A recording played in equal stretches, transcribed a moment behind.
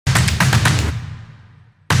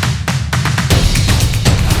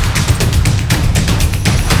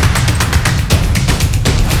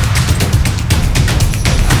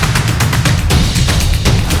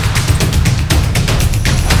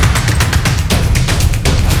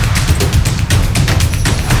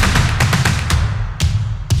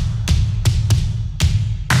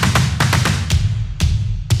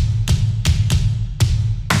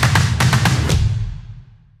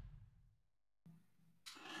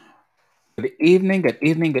Good evening, good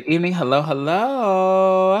evening, good evening. Hello,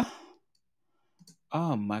 hello.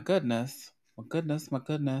 Oh my goodness. My goodness, my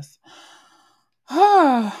goodness.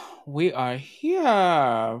 We are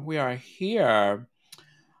here. We are here.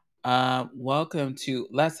 Welcome to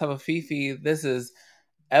Let's Have a Fifi. This is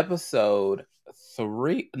episode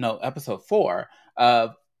episode 4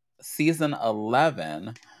 of season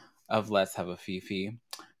 11 of Let's Have a Fifi.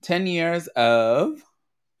 10 years of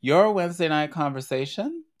your Wednesday night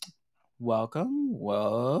conversation. Welcome,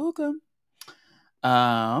 welcome.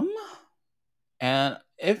 Um, and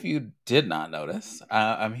if you did not notice,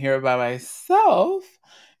 I'm here by myself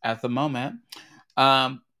at the moment.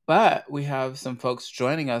 But we have some folks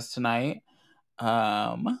joining us tonight.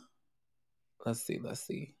 Um, let's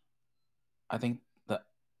see. I think the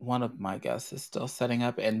one of my guests is still setting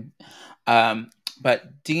up, and um, but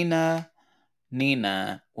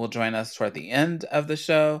Nina will join us toward the end of the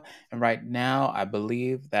show. And right now, I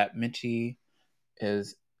believe that Mitchie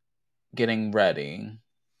is getting ready.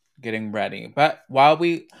 But while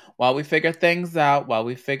we figure things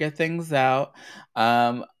out,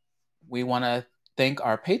 um we want to thank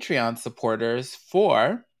our Patreon supporters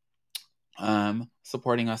for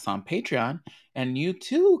supporting us on Patreon, and you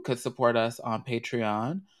too could support us on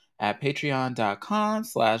Patreon at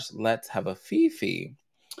patreon.com/let's have a fifi.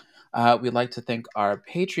 We'd like to thank our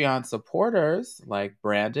Patreon supporters like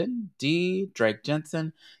Brandon, D, Drake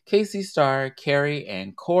Jensen, Casey Starr, Carrie,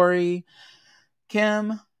 and Corey,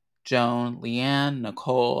 Kim, Joan, Leanne,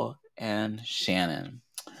 Nicole, and Shannon.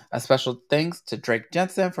 A special thanks to Drake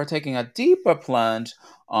Jensen for taking a deeper plunge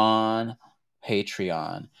on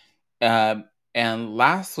Patreon. Um, and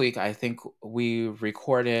last week, I think we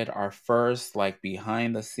recorded our first like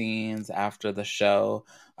behind the scenes after the show.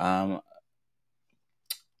 Um,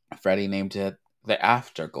 Freddie named it the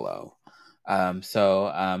Afterglow.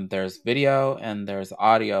 There's video and there's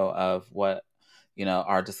audio of what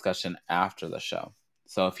our discussion after the show.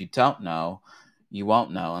 So if you don't know, you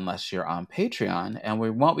won't know unless you're on Patreon, and we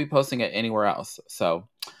won't be posting it anywhere else. So,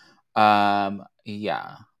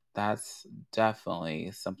 yeah, that's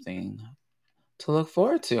definitely something to look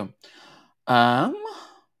forward to. Um,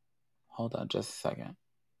 Hold on just a second.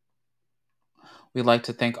 We'd like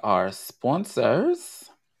to thank our sponsors,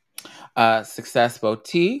 Success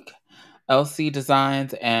Boutique, LC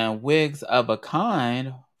Designs, and Wigs of a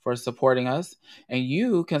Kind for supporting us. And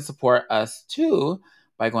you can support us too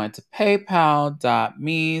by going to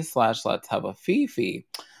paypal.me/let's have a fifi.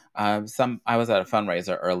 I was at a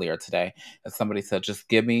fundraiser earlier today, and somebody said, "Just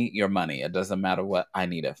give me your money. It doesn't matter what I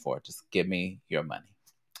need it for. Just give me your money."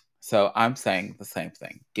 So I'm saying the same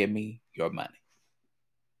thing. Give me your money.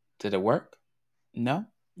 Did it work? No?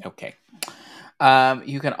 Okay.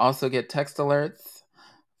 You can also get text alerts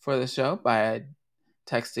for the show by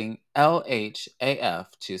texting LHAF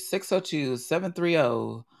to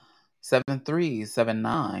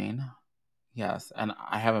 602-730-7379. Yes, and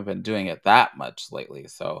I haven't been doing it that much lately,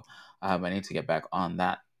 so I need to get back on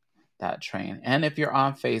that train. And if you're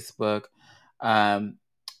on Facebook, um,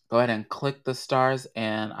 go ahead and click the stars,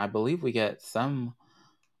 and I believe we get some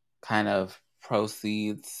kind of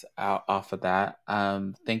proceeds out off of that.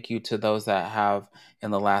 Thank you to those that have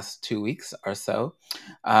in the last 2 weeks or so.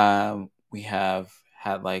 We have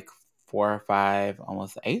had like 4 or 5,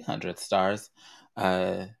 almost 800 stars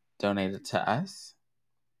donated to us.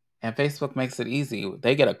 And Facebook makes it easy.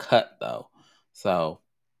 They get a cut though. So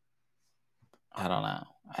I don't know.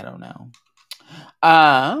 I don't know.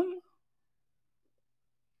 Um,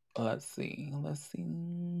 let's see. Let's see.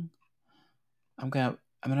 I'm gonna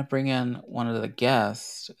bring in one of the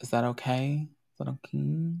guests. Is that okay? Is that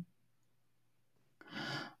okay?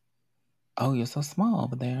 Oh, you're so small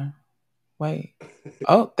over there. Wait.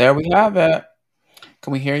 Oh, there we have it.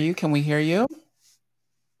 Can we hear you? Can we hear you?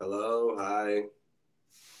 Hello, hi.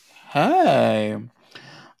 Hey.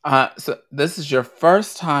 So this is your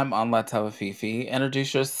first time on Let's Have a Fifi.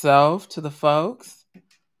 Introduce yourself to the folks.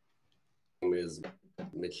 My name is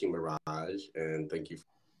Michi Mirage, and thank you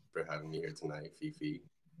for having me here tonight, Fifi.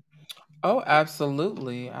 Oh,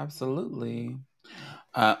 absolutely, absolutely.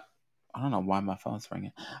 Uh, I don't know why my phone's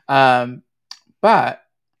ringing. Um, but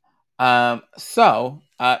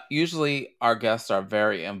usually our guests are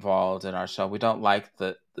very involved in our show. We don't like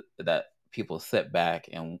that people sit back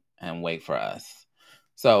and wait for us.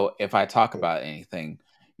 So if I talk about anything,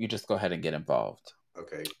 you just go ahead and get involved.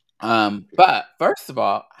 Okay. But first of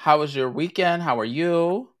all, how was your weekend? How are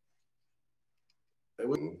you?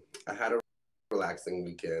 I had a relaxing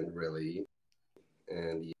weekend, really,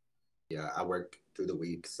 and yeah, I work through the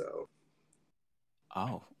week, so.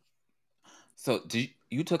 Oh, so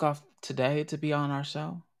you took off today to be on our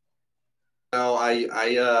show? No,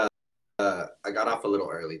 I I got off a little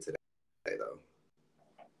early today, though.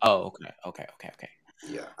 Oh, okay.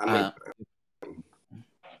 Yeah, I made Um,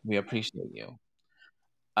 we appreciate you.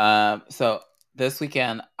 So this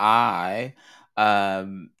weekend I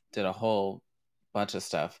did a whole bunch of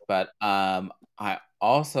stuff, but I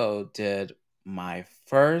also did my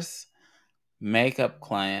first makeup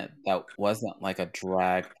client that wasn't like a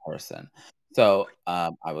drag person. So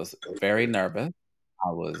I was very nervous.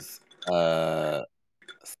 I was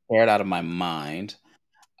scared out of my mind.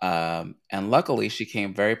 And luckily, she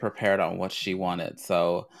came very prepared on what she wanted.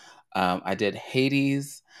 So I did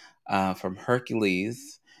Hades from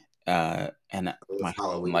Hercules, and my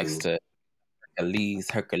husband likes Halloween. to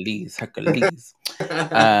Hercules.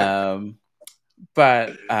 Um,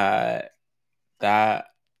 but that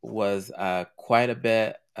was quite a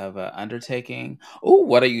bit of an undertaking. Oh,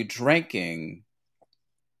 what are you drinking?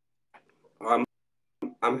 um,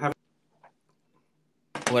 I'm having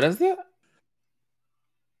What is it?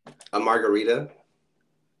 a margarita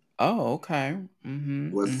Oh, okay.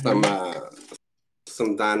 Mm-hmm. with Mm-hmm.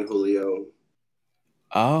 some Don Julio.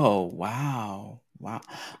 Oh, wow. Wow.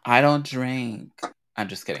 I don't drink. I'm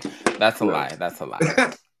just kidding. That's a No. lie. That's a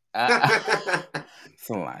lie. Uh, it's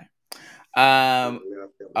a lie. Um,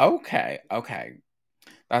 okay.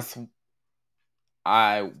 That's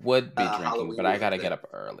I would be drinking, but Halloween I was gotta get good. up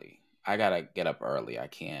early. I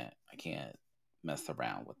can't mess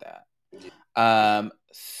around with that.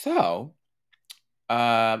 So,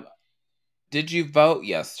 um, did you vote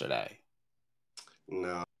yesterday?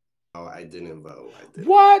 No, I didn't vote. I didn't.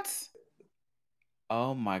 What?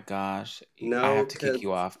 Oh my gosh. I No, have to kick because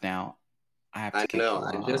you off now. I have to I kick know you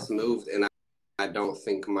I off. just moved and I don't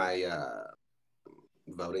think my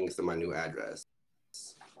voting is to my new address.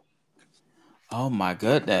 Oh my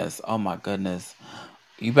goodness. Oh my goodness.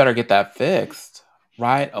 You better get that fixed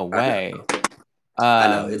right I know. away. I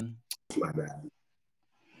know. It's Um my bad.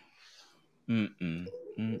 mm-mm,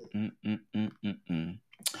 mm.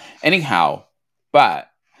 Anyhow, but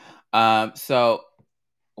so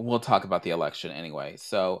we'll talk about the election anyway.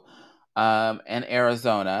 So in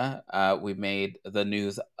Arizona, we made the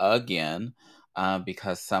news again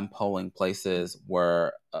because some polling places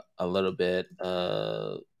were a little bit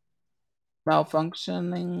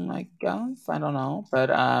malfunctioning, I guess. I don't know. But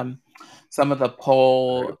some of the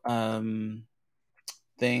poll Right.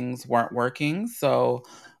 things weren't working. So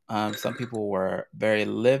some people were very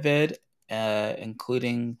livid,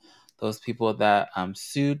 including those people that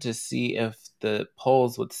sued to see if the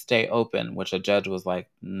polls would stay open, which a judge was like,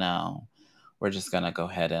 no, we're just going to go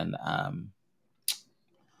ahead and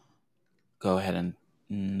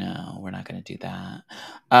no, we're not going to do that.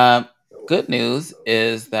 Good news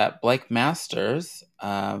is that Blake Masters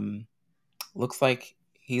looks like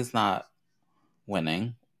he's not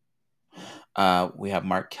winning. We have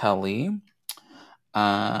Mark Kelly.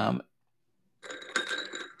 Um,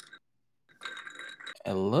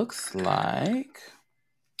 it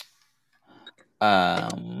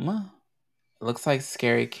um looks like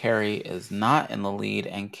Scary Carrie is not in the lead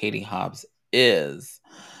and Katie Hobbs is.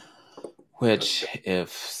 Which, if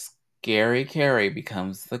Scary Carrie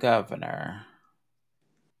becomes the governor,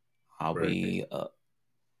 I'll Right. be.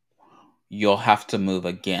 You'll have to move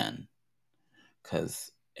again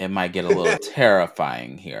because it might get a little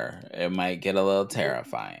terrifying here. It might get a little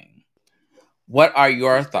terrifying. What are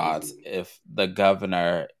your thoughts if the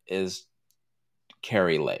governor is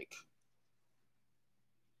Carrie Lake?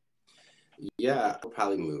 Yeah, I'll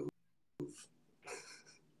probably move.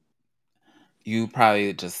 You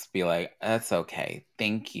probably just be like, "That's okay.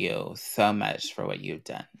 Thank you so much for what you've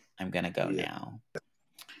done. I'm gonna go Yeah. now."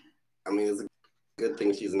 I mean, it's a good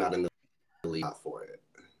thing she's not in the league for it.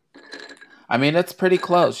 I mean, it's pretty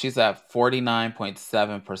close. She's at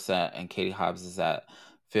 49.7%, and Katie Hobbs is at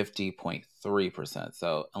 50.3%.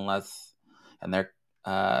 So and they're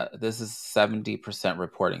this is 70%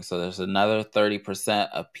 reporting. So there's another 30%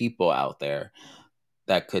 of people out there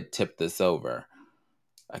that could tip this over.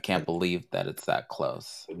 I can't Like believe that it's that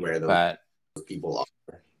close. where those But people are.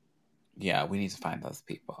 yeah, we need to find those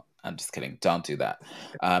people. I'm just kidding. Don't do that.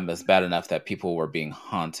 It's bad enough that people were being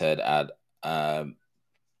haunted at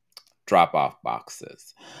drop off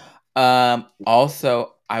boxes.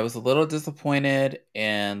 Also, I was a little disappointed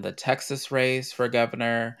in the Texas race for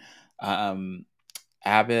governor. Um,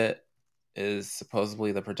 Abbott is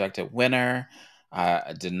supposedly the projected winner.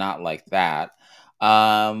 I did not like that.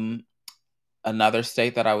 Um, Another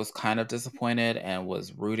state that I was kind of disappointed and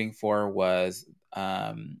was rooting for was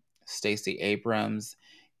Stacey Abrams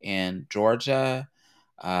in Georgia.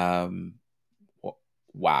 Um,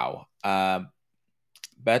 wow.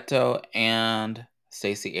 Beto and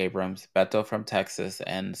Stacey Abrams, Beto from Texas,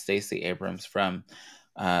 and Stacey Abrams from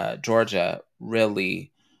Georgia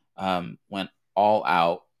really went all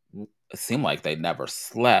out. It seemed like they never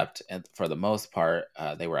slept, and for the most part,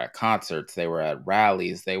 they were at concerts, they were at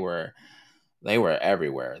rallies, they were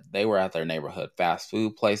everywhere. They were at their neighborhood fast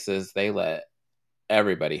food places. They let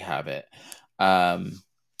everybody have it.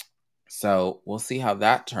 So we'll see how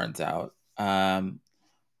that turns out.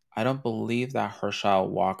 I don't believe that Herschel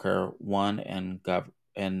Walker won in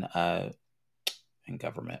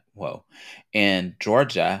government. Whoa, in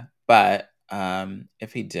Georgia, but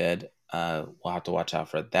if he did, we'll have to watch out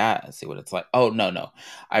for that and see what it's like. Oh no,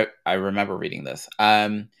 I remember reading this.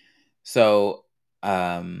 So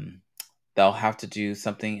they'll have to do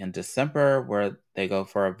something in December where they go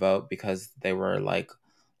for a vote because they were like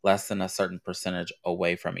less than a certain percentage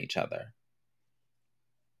away from each other.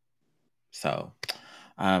 So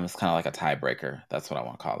it's kind of like a tiebreaker. That's what I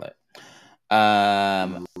want to call it.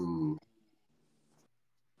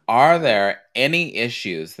 Are there any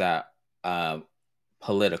issues that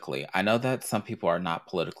politically, I know that some people are not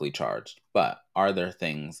politically charged, but are there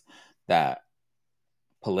things that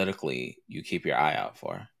politically you keep your eye out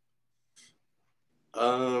for?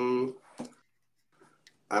 I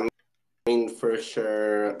mean, for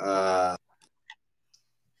sure. I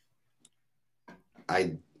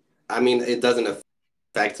mean, it doesn't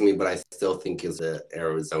affect me, but I still think is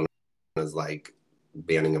Arizona is like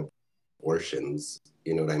banning abortions.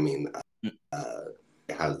 You know what I mean? It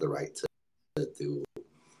has the right to do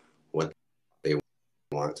what they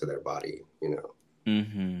want to their body. You know.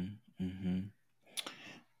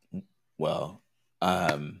 Well,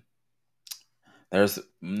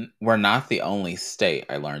 we're not the only state,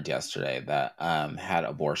 I learned yesterday, that had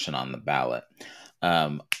abortion on the ballot.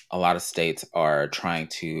 A lot of states are trying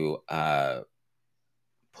to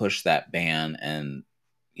push that ban, and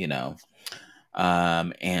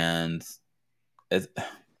and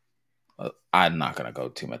I'm not going to go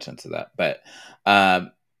too much into that, but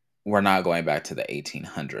we're not going back to the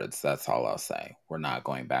 1800s. That's all I'll say. We're not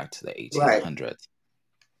going back to the 1800s.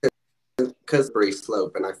 Because slippery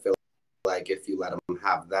slope, and I feel like if you let them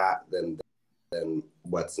have that, then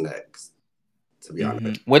what's next? To be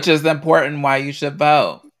honest, which is important why you should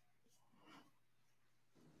vote.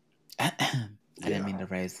 I didn't mean to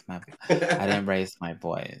raise my. I didn't raise my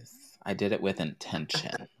voice. I did it with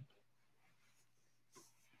intention.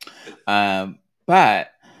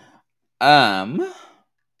 But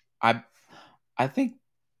I think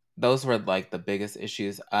those were like the biggest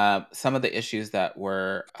issues. Some of the issues that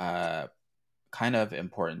were kind of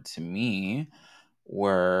important to me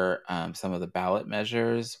were some of the ballot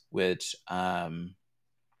measures, which Prop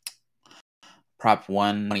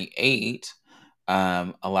 128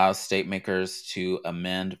 allows state makers to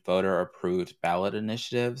amend voter-approved ballot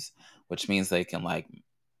initiatives, which means they can like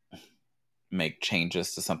make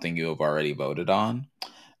changes to something you have already voted on.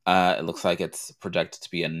 It looks like it's projected to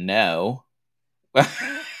be a no.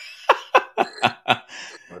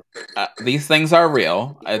 These things are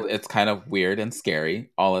real. It's kind of weird and scary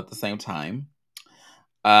all at the same time.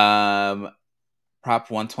 Prop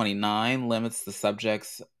 129 limits the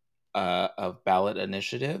subjects of ballot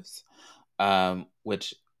initiatives,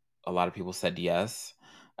 which a lot of people said yes.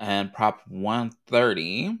 And Prop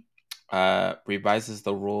 130 revises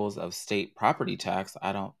the rules of state property tax.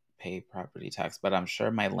 I don't pay property tax, but I'm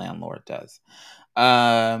sure my landlord does.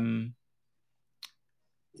 Yeah.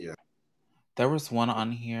 There was one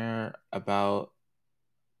on here about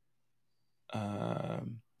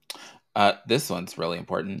this one's really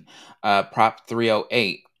important. Prop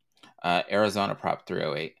 308, Arizona Prop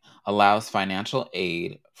 308, allows financial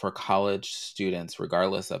aid for college students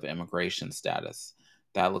regardless of immigration status.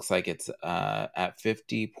 That looks like it's at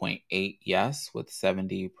 50.8 yes with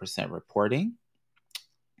 70% reporting.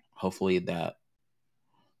 Hopefully that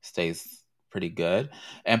stays pretty good.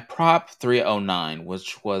 And Prop 309,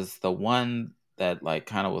 which was the one that like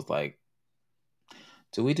kind of was like,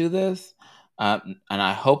 do we do this? And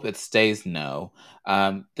I hope it stays no.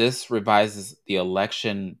 This revises the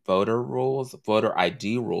election voter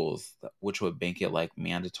ID rules, which would make it like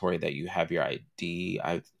mandatory that you have your ID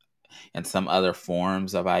and some other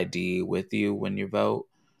forms of ID with you when you vote.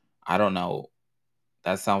 I don't know.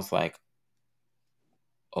 That sounds like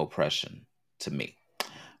oppression to me,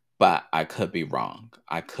 but I could be wrong.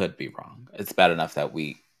 It's bad enough that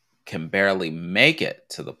we can barely make it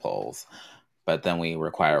to the polls, but then we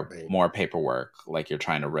require more paperwork, like you're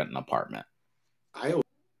trying to rent an apartment. I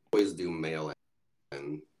always do mail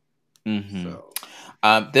in. So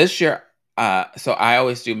this year, so I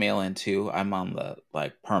always do mail in too. I'm on the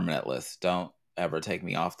like permanent list. Don't ever take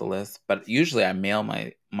me off the list. But usually I mail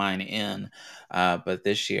mine in. But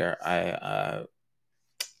this year I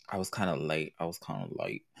was kind of late.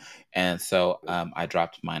 And so I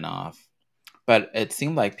dropped mine off. But it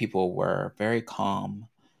seemed like people were very calm,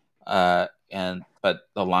 but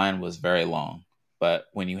the line was very long. But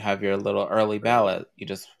when you have your little early ballot, you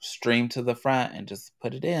just stream to the front and just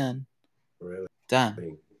put it in. Really? Done.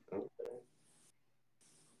 Okay.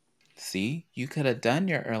 See, you could have done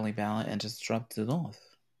your early ballot and just dropped it off.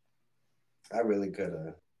 I really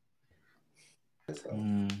could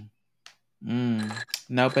have.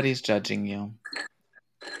 Nobody's judging you.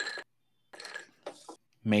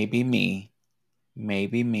 Maybe me.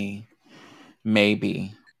 Maybe.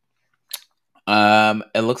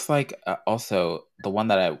 It looks like also the one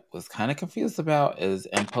that I was kind of confused about is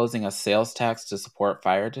imposing a sales tax to support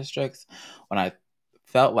fire districts, when I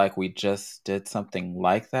felt like we just did something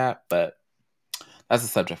like that, but that's a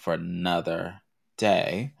subject for another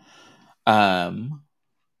day. But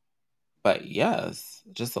yes,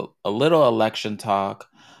 just a little election talk.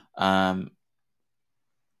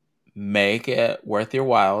 Make it worth your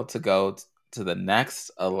while to go to the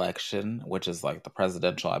next election, which is like the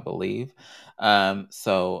presidential, I believe.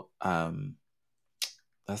 So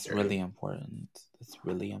that's really important. It's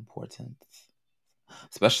really important,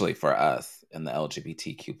 especially for us in the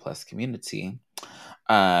LGBTQ plus community.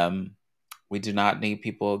 We do not need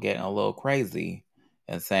people getting a little crazy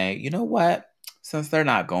and saying, you know what? Since they're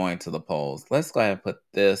not going to the polls, let's go ahead and put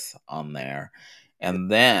this on there. And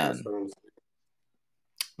then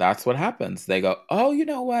that's what happens. They go, oh, you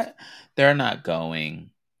know what? They're not going.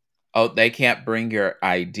 Oh, they can't bring your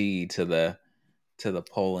ID to the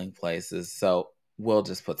polling places, so we'll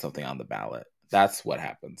just put something on the ballot. That's what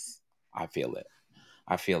happens. I feel it.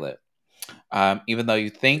 Even though you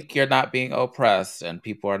think you're not being oppressed and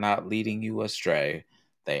people are not leading you astray,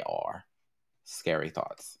 they are. Scary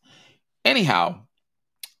thoughts. Anyhow,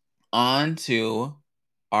 on to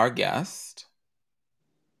our guest.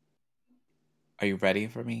 Are you ready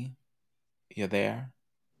for me? You're there?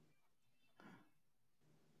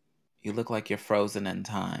 You look like you're frozen in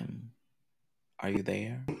time. Are you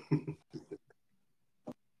there?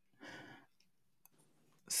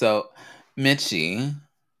 So, Mitchie,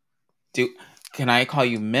 can I call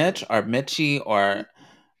you Mitch or Mitchie or?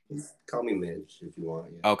 Call me Mitch if you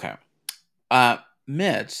want. Yeah. Okay.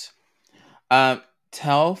 Mitch,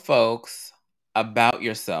 tell folks about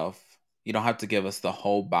yourself. You don't have to give us the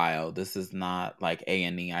whole bio. This is not like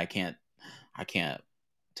A&E. I can't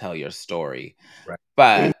tell your story. Right.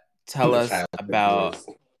 But tell us about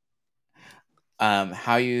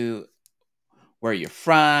where you're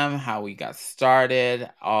from, how we got started,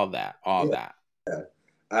 all that. Yeah.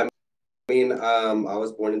 I mean, I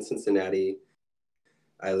was born in Cincinnati.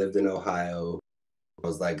 I lived in Ohio. I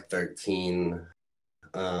was like 13.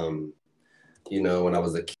 When I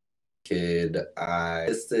was a kid, I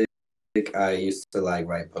used to like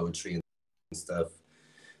write poetry and stuff,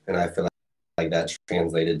 and I feel like that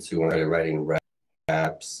translated to when I started writing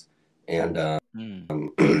raps, and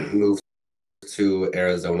moved to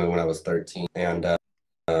Arizona when I was 13, and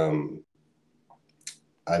I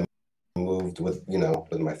moved with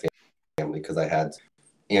my family because I had to.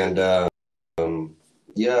 And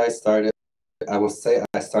I would say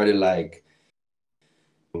I started like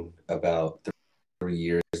about 3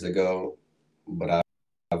 years ago, but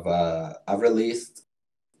I've released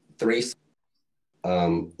 3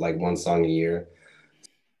 like one song a year.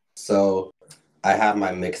 So I have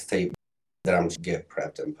my mixtape that I'm to get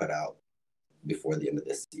prepped and put out before the end of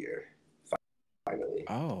this year. Finally.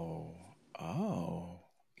 Oh.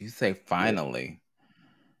 You say finally.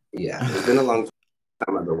 Yeah, it's been a long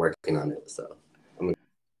time I've been working on it, so I'm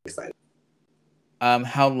excited.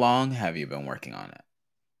 How long have you been working on it?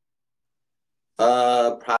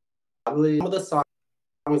 Probably some of the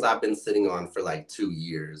songs I've been sitting on for like 2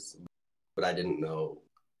 years, but I didn't know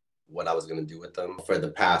what I was gonna do with them. For the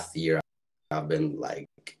past year, I've been like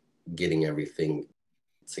getting everything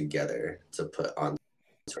together to put on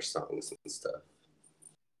our songs and stuff.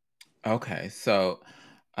 Okay, so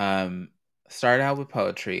start out with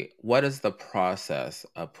poetry. What is the process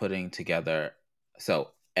of putting together?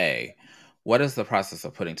 So, what is the process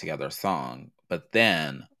of putting together a song? But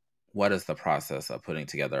then, what is the process of putting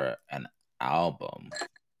together an album?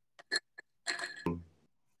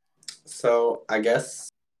 So I guess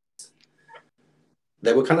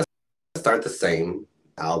they would kind of start the same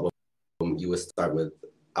album. I would start with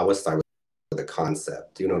the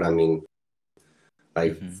concept. You know what I mean?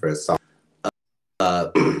 Like for a song,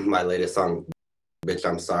 my latest song, "Bitch,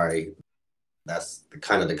 I'm Sorry." That's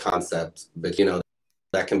kind of the concept, but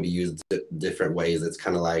that can be used different ways. It's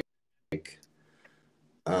kind of like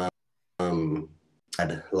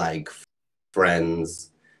had like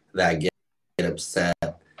friends that get upset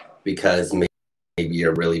because maybe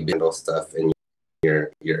you're really big on stuff in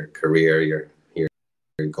your career, your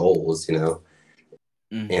goals, you know.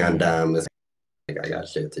 And it's like, I got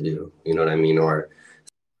shit to do, you know what I mean? Or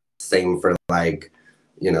same for like,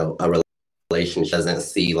 you know, a relationship doesn't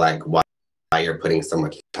see like why you're putting so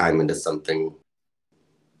much time into something,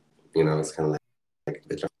 you know. It's kind of like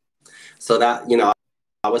bitch. So that, you know,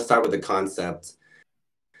 I would start with the concept,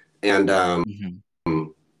 and I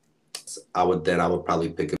would probably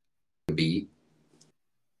pick a beat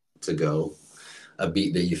to go, a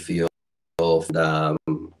beat that you feel,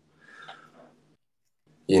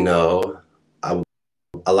 you know,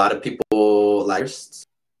 a lot of people like,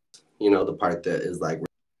 you know, the part that is like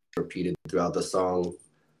repeated throughout the song,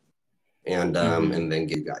 and then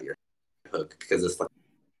you got your hook, because it's like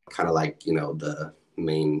kind of like, you know, the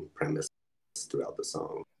main premise throughout the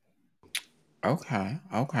song. Okay.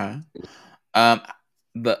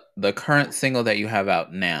 The current single that you have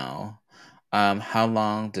out now, how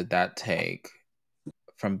long did that take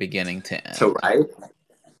from beginning to end?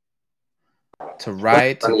 To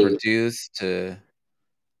write, to produce, to...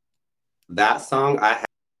 That song I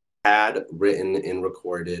had written and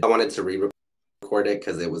recorded. I wanted to re-record it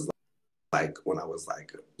because it was like when I was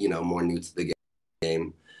like, you know, more new to the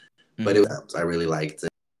game. But I really liked it.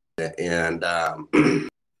 And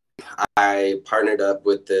I partnered up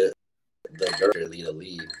with the girl, Lita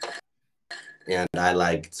Lee. And I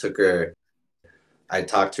like took her, I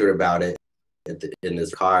talked to her about it in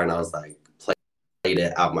this car, and I was like, played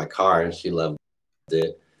it out my car, and she loved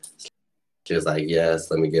it. She was like, yes,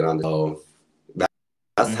 let me get on the... Oh,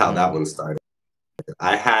 that's how that one started.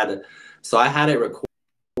 I had it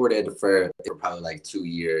recorded for probably like 2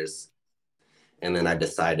 years. And then I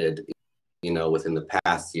decided, you know, within the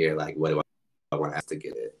past year, like, what do I want to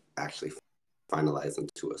get it actually finalized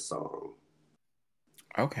into a song.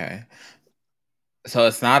 Okay. So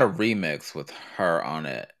it's not a remix with her on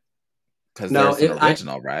it, because no, there's an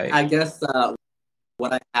original, right? I guess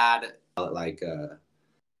what I had, like,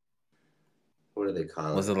 what do they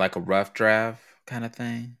call it? Was it like a rough draft kind of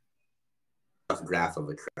thing? Rough draft of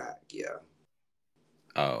a track, yeah.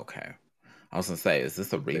 Oh, okay. I was gonna say, is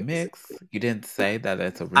this a remix? You didn't say that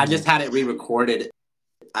it's a remix. I just had it re-recorded.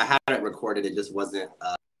 I had it recorded. It just wasn't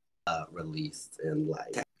released, and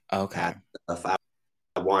like, okay.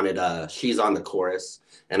 I wanted she's on the chorus,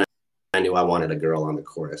 and I knew I wanted a girl on the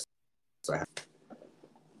chorus, so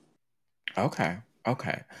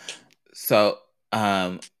Okay. So,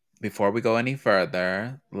 before we go any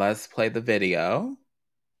further, let's play the video.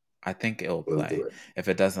 I think it'll play. If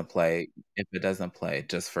it doesn't play,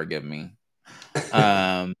 just forgive me.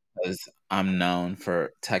 Because I'm known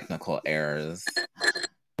for technical errors.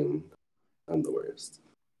 I'm the worst.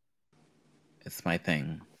 It's my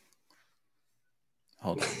thing.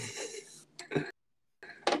 Hold on.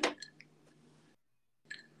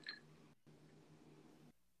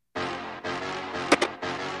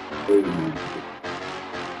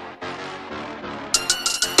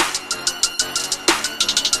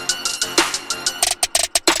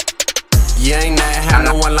 You ain't never had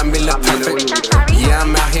no one like me look perfect. Yeah,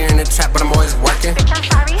 I'm out here in the trap, but I'm always working.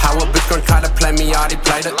 How a bitch gon' try to play me, already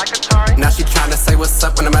played it. Now she tryna say what's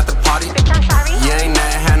up when I'm at the party. You ain't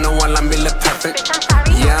never had no one like me look perfect.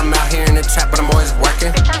 Yeah, I'm out here in the trap, but I'm always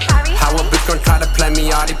working. How a bitch gon' try to play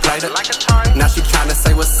me, already played it. Now she tryna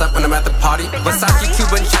say what's up when I'm at the party. Versace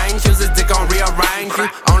Cuban chain, use his dick on rearrange you.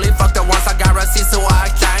 Only fucked up once, I got receipts, so I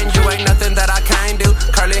exchange you. Ain't nothing that I can't do.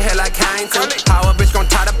 Curly hair like Kane too. How a bitch gon'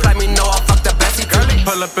 try to play me, no, I fucked up Bessie too.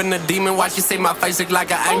 Pull up in the demon, watch you see my face look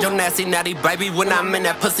like an angel. Nasty, natty, baby, when I'm in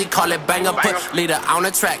that pussy, call it banger. Put leader on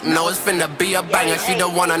the track, know it's finna be a banger. She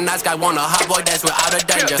don't want a nice guy, want a hot boy that's without a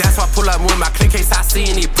danger. That's why I pull up with my click case, I see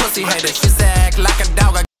any pussy haters. She said act like a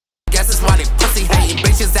dog, I guess that's why they pussy hating.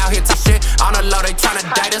 Bitches out here to shit, on the low they tryna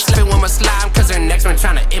date us. Slipping with my slime, cause her next one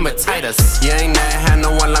tryna imitate us. You ain't never had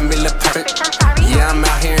no one like me look perfect. Yeah, I'm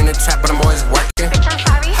out here in the trap, but I'm always working.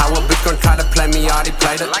 How a bitch gon' try to play me, already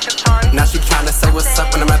played it. Now she tryna say what's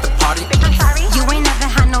up when I'm at the party. You ain't never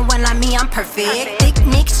had no one like me, I'm perfect. Thick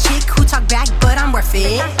Nick's chick who talk back, but I'm worth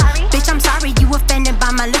it. Bitch, I'm sorry, you offended by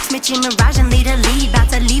my looks. Mitch and Mirage and lead a lead, about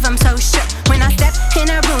to leave, I'm so shook. When I step in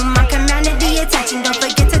a room, I'm commanded the attention. Don't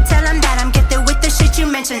forget to tell them that I'm gifted with the shit you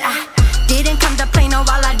mentioned. I didn't come to play, no,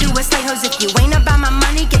 all I do is slay hoes. If you ain't about my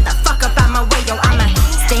money, get the fuck up out my way, yo. I'ma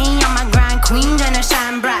stay on my grind, queen gonna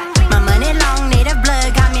shine bright. My money long, native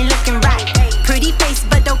blood got me looking right. Pretty face,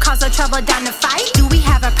 but don't cause no trouble down the fight. Do we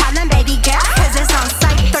have a problem, baby girl? Cause it's on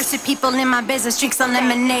sight. Thirsty people in my business, drink some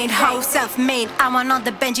lemonade. Ho, self-made, I want all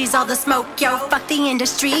the Benjis, all the smoke. Yo, fuck the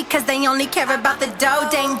industry, cause they only care about the dough.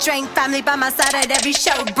 Dame, drink, family by my side at every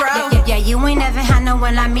show, bro. Yeah, you ain't never had no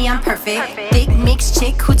one like me, I'm perfect. Thick, mixed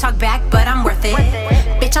chick who talk back, but I'm worth it.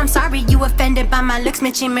 Bitch, I'm sorry you offended by my looks.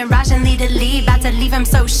 Mitchie, Mirage, and Lead to lead, about to leave him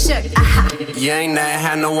so shook. Aha. You ain't never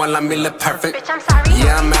had no one like me look perfect. Bitch, I'm sorry.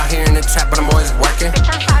 Yeah, I'm out here in the trap, but I'm always working. Bitch,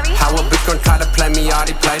 I'm sorry. How a bitch gon' try to play me,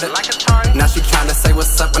 already played it. Now she tryna say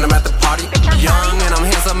what's up when I'm at the party. Young and I'm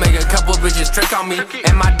handsome, make a couple bitches trick on me.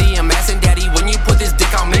 And my DM asking daddy, when you put this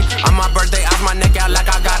dick on me. On my birthday, off my neck out like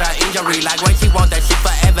I got an injury. Like when she want that shit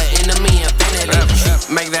forever, into me infinity.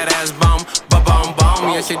 Make that ass boom, ba-boom,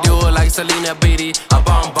 boom. Yeah, she do it like Selena Beatty, a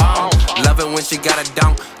boom, boom. Love it when she got a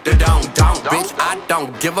donk, the donk. Bitch, I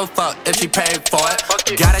don't give a fuck if she paid for it.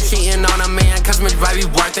 Got her cheating on a man, cause Mitch baby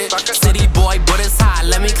worth it. City boy, but it's hot,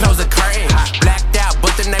 let me close the curtain. Blacked out,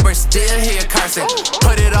 but the neighbors still hear cursing.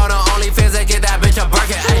 Put it on her OnlyFans and get that bitch a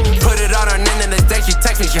Birkin. Ay, put it on her and the next day she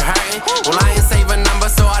text me, she hurting. Well, I ain't save a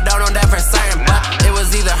number, so I don't know that for certain. But it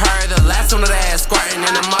was either her or the last one of that ass squirting.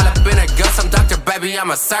 And I'm all up in her guts, I'm Dr. Baby,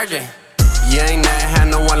 I'm a surgeon. You ain't never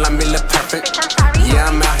had no one like me look perfect.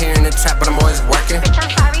 Yeah, I'm out here in the trap, but I'm always working.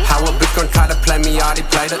 How a bitch gon' try to play me, already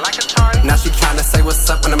played it. Now she tryna say what's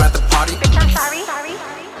up when I'm at the party. Bitch, I'm sorry.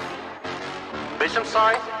 Bitch, I'm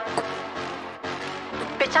sorry.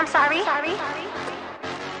 Bitch, I'm sorry.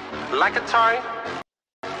 Like Atari.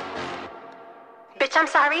 Bitch, I'm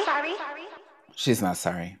sorry. She's not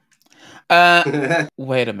sorry.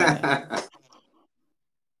 Wait a minute.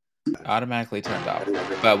 Automatically turned off.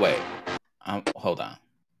 But wait. Hold on.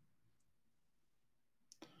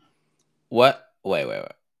 What? Wait.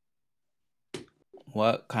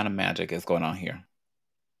 What kind of magic is going on here?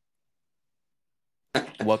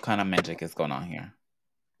 What kind of magic is going on here?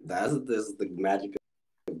 This is the magic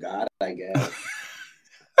of God, I guess.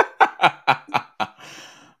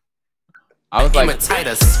 I was like,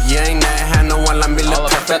 You ain't never had no one like me look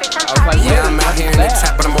perfect. I was like, Yeah, I'm out here in the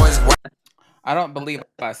trap, but I'm always working. I don't believe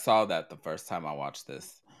I saw that the first time I watched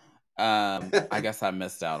this. I guess I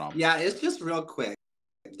missed out on. Yeah, it's just real quick.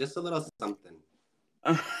 Just a little something.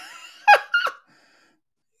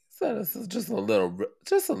 So this is just a little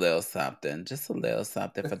something. Just a little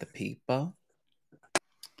something for the people.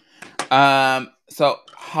 So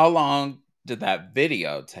how long did that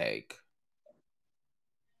video take?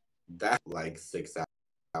 That's like 6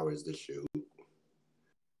 hours to shoot.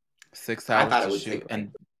 6 I hours thought it to would shoot, take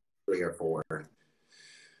and 3 or 4.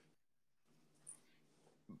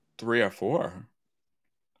 3 or 4.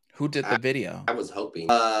 Who did the video? I was hoping.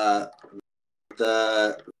 The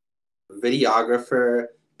videographer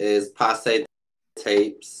is Passe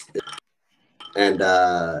Tapes, and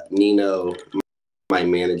Nino, my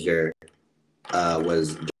manager,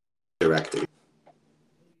 was directing.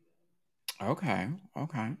 Okay.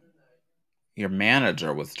 Your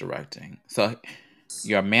manager was directing. So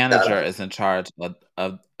your manager is in charge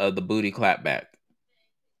of the booty clap back.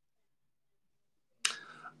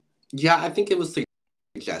 Yeah, I think it was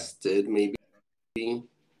suggested, maybe.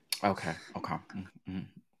 Okay. Mm-hmm.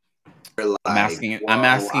 Like, I'm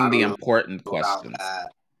asking the important questions.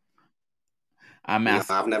 I'm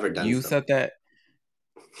asking. I've never done. You said that.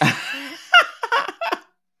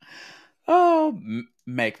 Oh,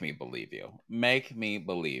 make me believe you.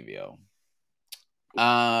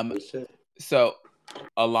 So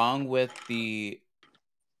along with the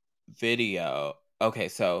video, okay,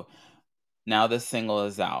 so now this single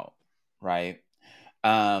is out, right?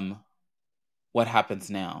 What happens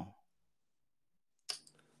now?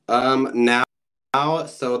 Now,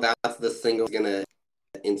 so that's the single gonna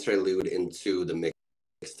interlude into the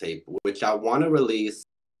mixtape, which I want to release.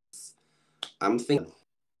 I'm thinking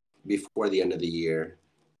before the end of the year.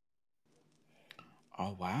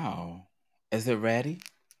 Oh wow! Is it ready?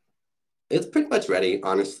 It's pretty much ready,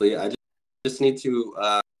 honestly. I just need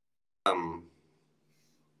to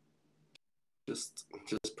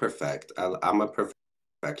just perfect. I'm a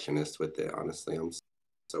perfectionist with it, honestly. I'm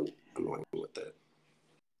so annoying with it.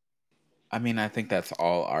 I mean, I think that's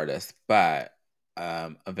all artists, but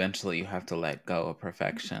eventually you have to let go of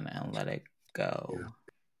perfection and let it go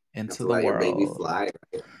into the world. Your baby fly.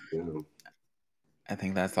 Right? Yeah. I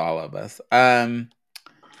think that's all of us.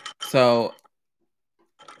 So,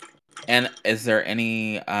 and is there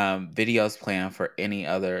any videos planned for any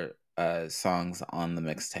other songs on the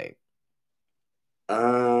mixtape?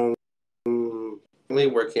 Really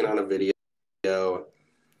working on a video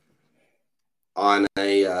on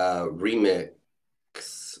a remix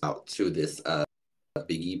out to this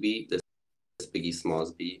Biggie beat, this Biggie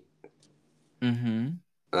Smalls beat.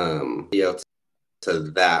 Mm-hmm. Video to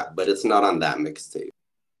that, but it's not on that mixtape.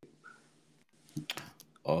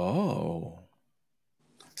 Oh.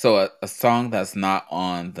 So a song that's not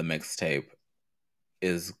on the mixtape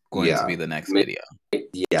is going to Yeah, be the next maybe,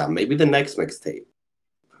 video. yeah, maybe the next mixtape.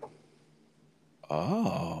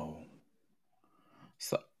 Oh.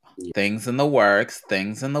 So Yeah. things in the works,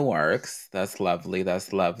 things in the works. That's lovely.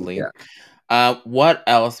 That's lovely. Yeah. What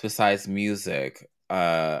else besides music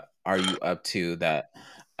are you up to that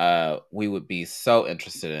we would be so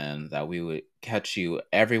interested in that we would catch you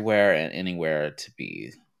everywhere and anywhere to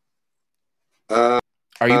be?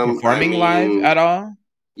 Are you I performing live mean, at all?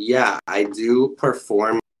 yeah, I do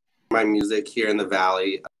perform my music here in the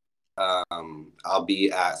Valley. I'll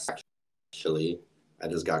be at actually. I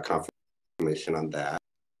just got confirmation on that.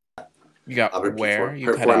 You got I'll be where? You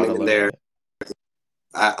cut out a performing little there.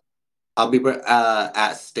 bit. I'll be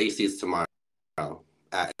at Stacy's tomorrow at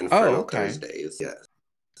Oh, Inferno okay. Thursdays.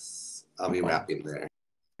 Yes, I'll be Oh, rapping there.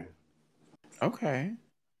 okay.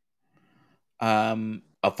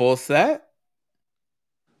 A full set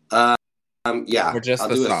Yeah, or just I'll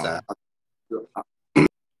the do a set. song?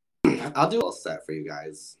 I'll do a set for you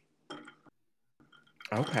guys.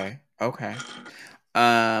 Okay. Okay.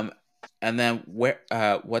 Um, and then what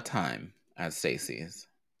time at Stacy's?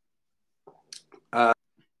 Uh,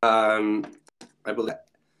 um, I believe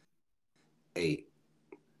 8.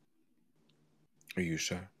 Are you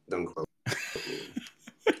sure? Don't quote me.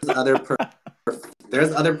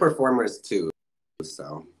 There's other performers too.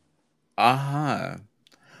 So Uh-huh.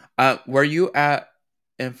 Were you at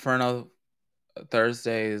Inferno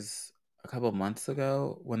Thursdays a couple months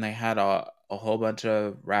ago when they had a whole bunch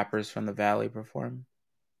of rappers from the Valley perform?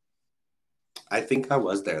 I think I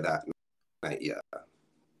was there that night. Yeah,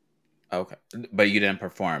 Okay. But you didn't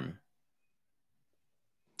perform.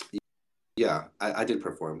 yeah, I did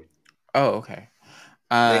perform. Oh, okay.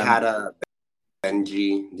 They had a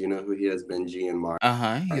Benji. Do you know who he is? Benji and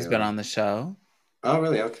Uh-huh. He's been Mario. on the show. Oh,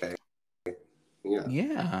 really? Okay.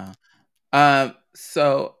 Yeah. Yeah.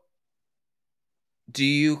 So do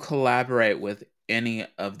you collaborate with any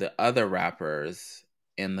of the other rappers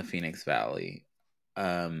in the Phoenix Valley?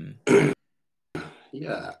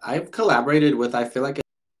 Yeah, I've collaborated with, I feel like,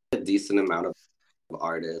 a decent amount of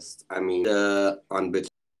artists. I mean, on Bitch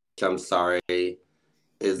I'm Sorry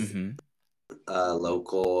is Mhm.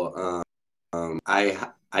 local. I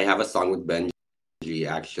have a song with Benji,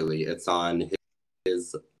 actually. It's on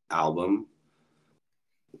his album.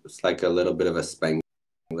 It's like a little bit of a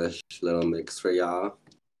Spanglish little mix for y'all.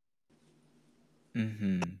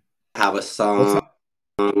 Mhm. I have a What's song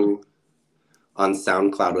on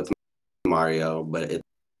SoundCloud with Mario, but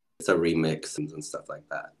it's a remix and stuff like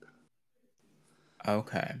that.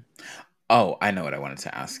 Okay. Oh, I know what I wanted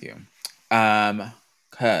to ask you.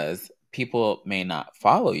 Cuz people may not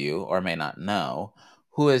follow you or may not know,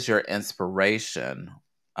 who is your inspiration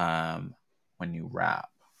when you rap?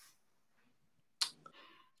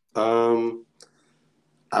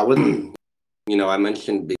 I wouldn't, I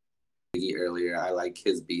mentioned Biggie earlier. I like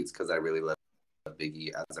his beats because I really love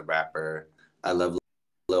Biggie as a rapper. I love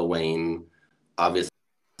Lil Wayne.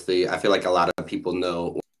 Obviously, I feel like a lot of people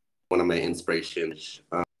know one of my inspirations.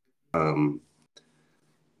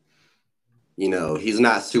 He's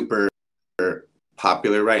not super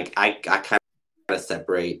popular, right? I kind of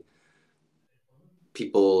separate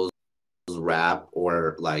people's rap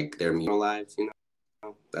or like their musical lives.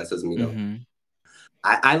 That's just me though. Mhm.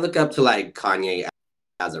 I look up to like Kanye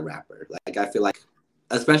as a rapper. Like I feel like,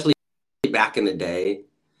 especially back in the day,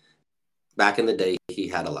 he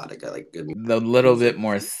had a lot of good The little bit music.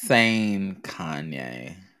 more sane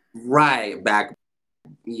Kanye. Right back,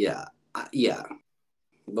 yeah, yeah,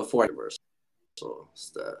 before universal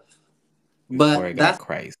stuff. Before it But got that's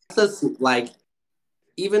crazy. just like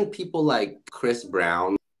even people like Chris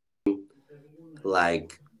Brown.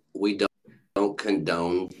 Like we don't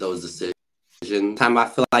condone those decisions. Time I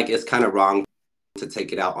feel like it's kind of wrong to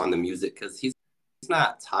take it out on the music because he's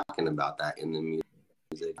not talking about that in the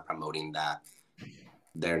music, promoting that.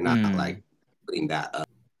 They're not like putting that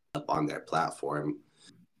up on their platform.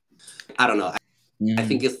 I don't know. I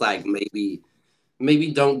think it's like maybe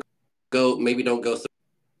don't go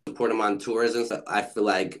support them on tours and stuff. I feel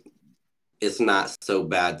like it's not so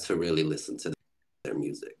bad to really listen to their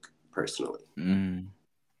music personally.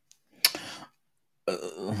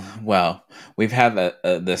 Well, we've had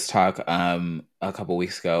this talk a couple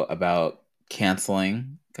weeks ago about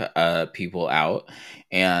canceling people out,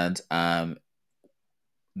 and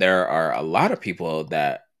there are a lot of people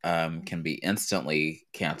that can be instantly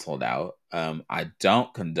canceled out. I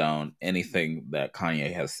don't condone anything that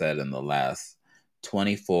Kanye has said in the last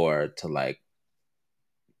 24 to like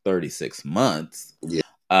 36 months.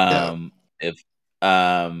 Yeah. If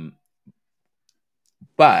um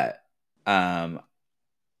But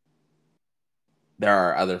there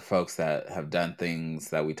are other folks that have done things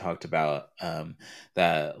that we talked about,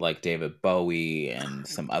 that like David Bowie and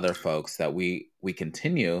some other folks that we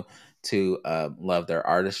continue to love their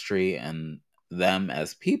artistry and them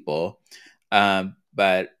as people.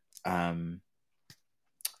 But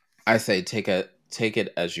I say take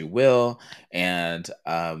it as you will, and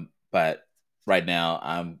but right now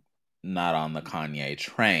I'm not on the Kanye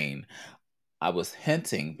train. I was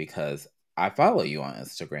hinting because I follow you on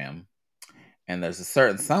Instagram, and there's a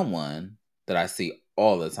certain someone that I see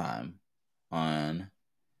all the time on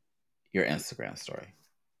your Instagram story.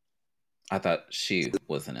 I thought she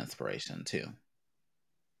was an inspiration too.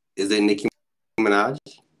 Is it Nicki Minaj?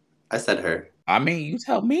 I said her. I mean, you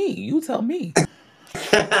tell me. You tell me.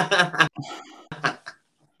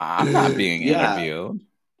 I'm not being interviewed.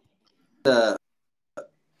 The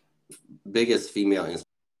biggest female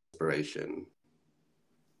inspiration.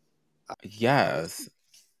 Yes.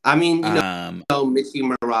 I mean, you know, Nicki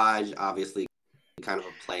Minaj, obviously, kind of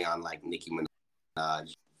a play on like Nicki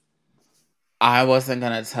Minaj. I wasn't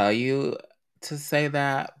gonna tell you to say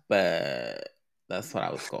that, but that's what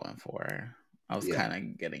I was going for. I was kind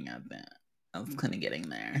of getting at that. I was kind of getting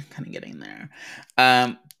there.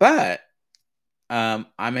 But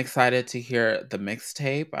I'm excited to hear the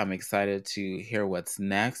mixtape. I'm excited to hear what's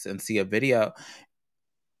next and see a video.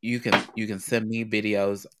 You can send me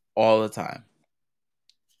videos all the time.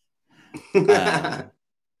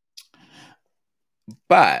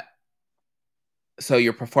 But so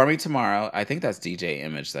you're performing tomorrow. I think that's DJ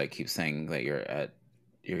Image that keeps saying that you're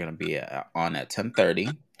gonna be on at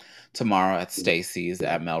 10:30 tomorrow at Stacy's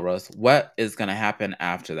at Melrose. What is gonna happen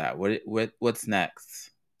after that? What's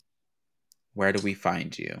next? Where do we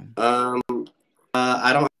find you?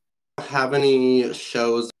 I don't have any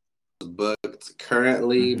shows booked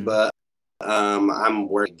currently, but I'm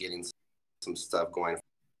working getting some stuff going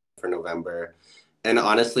for November. And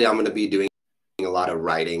honestly, I'm going to be doing a lot of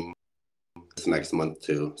writing this next month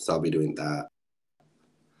too. So I'll be doing that.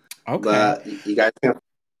 Okay. But you guys can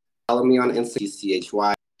follow me on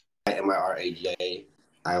Instagram, CHYMIRAJ.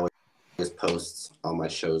 I always post all my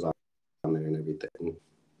shows on there and everything.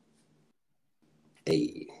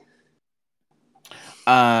 Hey.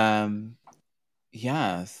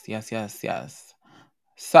 Yes.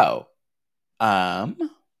 So,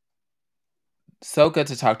 so good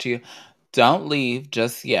to talk to you. Don't leave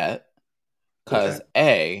just yet, because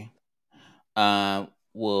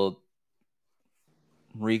we'll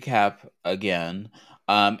recap again,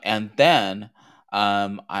 and then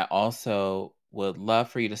I also would love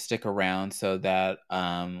for you to stick around so that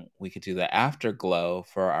we could do the afterglow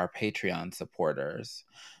for our Patreon supporters.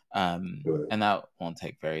 And that won't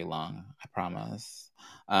take very long, I promise.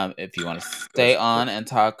 If you want to stay on and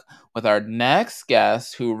talk with our next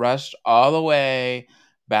guest who rushed all the way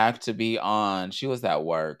back to be on. She was at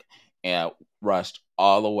work and rushed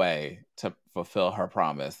all the way to fulfill her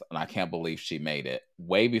promise. And I can't believe she made it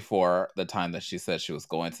way before the time that she said she was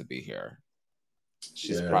going to be here.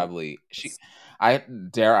 She's probably, I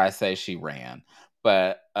dare I say she ran,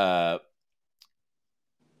 but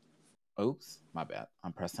oops, my bad.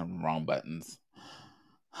 I'm pressing the wrong buttons.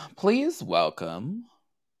 Please welcome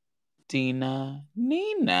Dina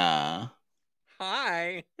Nina.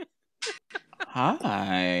 Hi.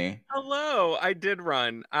 Hi. Hello. I did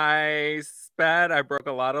run. I sped. I broke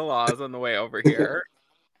a lot of laws on the way over here.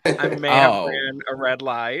 I may have ran a red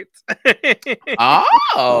light.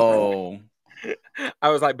 Oh. I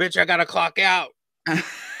was like, bitch, I gotta clock out.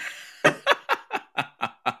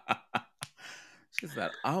 She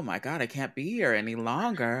said, oh my God, I can't be here any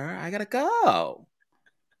longer. I gotta go.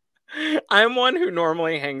 I'm one who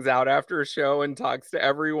normally hangs out after a show and talks to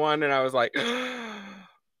everyone. And I was like,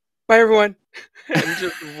 bye, everyone. And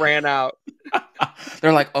just ran out.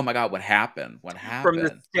 They're like, oh my God, what happened? What happened? From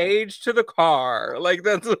the stage to the car. Like,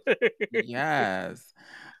 that's... Yes.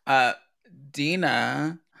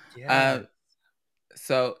 Dina. Yes.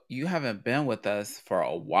 So you haven't been with us for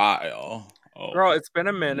a while. Girl, it's been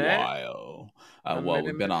a minute. Well,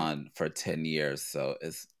 we've been on for 10 years, so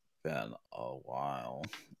it's been a while.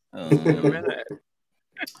 It's been a minute.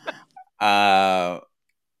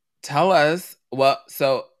 Tell us, well,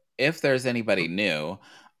 so if there's anybody new,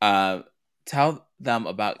 tell them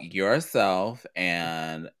about yourself,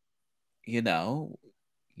 and you know,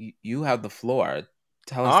 you have the floor.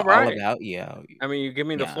 Tell us all about you. I mean, you give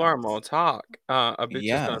me the floor, I'm gonna talk.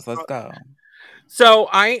 Yes, let's go. So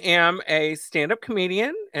I am a stand-up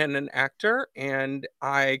comedian and an actor, and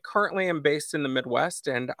I currently am based in the Midwest,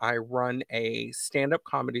 and I run a stand-up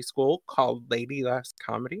comedy school called Lady Loves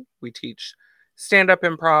Comedy. We teach stand-up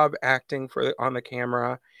improv, acting on the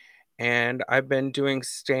camera, and I've been doing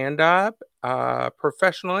stand-up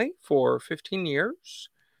professionally for 15 years,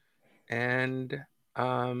 and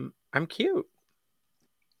I'm cute.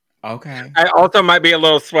 Okay. I also might be a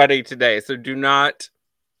little sweaty today, so do not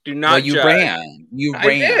Well, you judge. ran. You I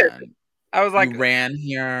did. ran. I was like, You ran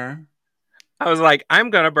here. I'm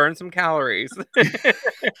gonna burn some calories.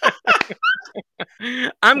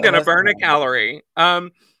 I'm gonna Let's burn a go. calorie.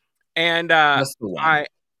 And Just the one.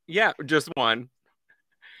 just one.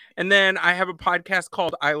 And then I have a podcast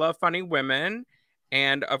called I Love Funny Women.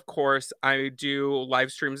 And of course, I do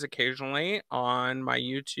live streams occasionally on my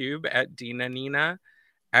YouTube at Dina Nina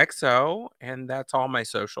XO. And that's all my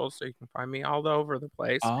socials. So you can find me all over the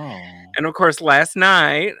place. Oh. And of course, last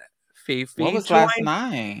night, Fifi What was joined. last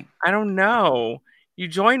night? I don't know. You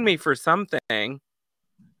joined me for something.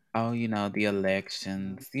 Oh, the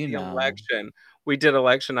elections. The election. We did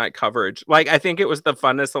election night coverage. Like, I think it was the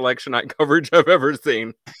funnest election night coverage I've ever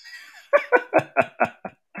seen.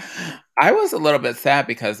 I was a little bit sad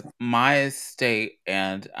because my state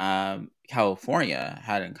and California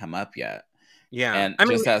hadn't come up yet. Yeah. And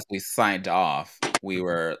just as we signed off, we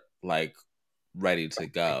were like ready to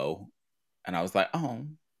go. And I was like, oh.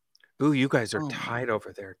 Ooh, you guys are tight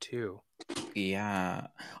over there too. Yeah.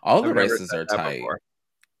 All the races are tight.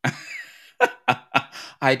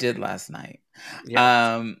 I did last night.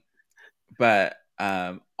 Yeah. But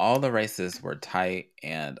all the races were tight,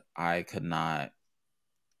 and I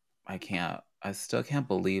still can't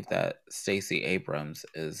believe that Stacey Abrams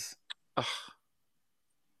is. Ugh.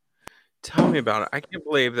 Tell me about it. I can't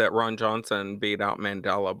believe that Ron Johnson beat out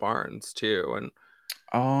Mandela Barnes too. And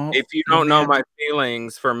if you don't know my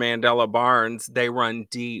feelings for Mandela Barnes, they run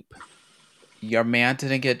deep. Your man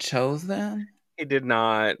didn't get chosen? He did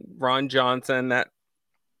not. Ron Johnson, I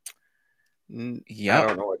don't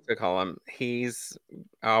know what to call him. He's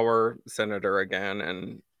our senator again,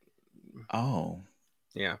 and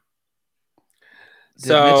yeah. Did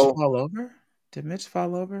Mitch fall over? Did Mitch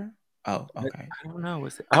fall over? Oh, okay. I don't know.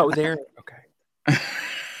 There. Okay.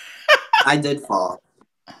 I did fall.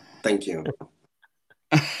 Thank you.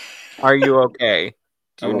 Are you okay?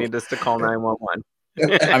 Do you need us to call 911?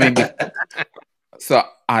 I mean, so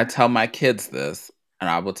I tell my kids this, and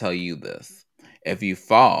I will tell you this. If you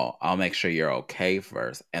fall, I'll make sure you're okay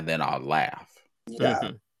first, and then I'll laugh.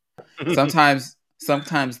 Yeah.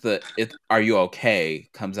 Sometimes the "Are you okay?"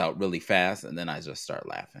 comes out really fast, and then I just start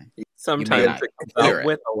laughing. Sometimes it comes out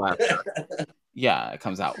with a laugh. Yeah, it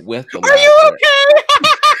comes out with the laughter. Are you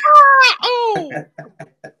okay?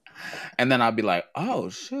 And then I'll be like, "Oh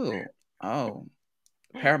shoot! Oh,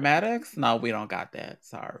 paramedics? No, we don't got that.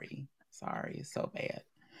 Sorry, it's so bad."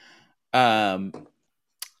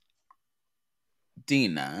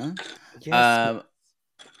 Dina, yes.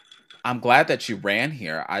 I'm glad that you ran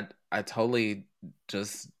here. I totally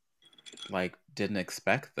just didn't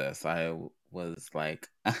expect this. I was like,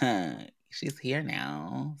 she's here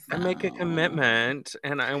now. So. I make a commitment,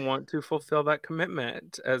 and I want to fulfill that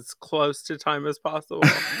commitment as close to time as possible.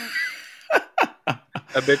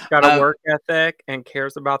 A bitch got a work ethic and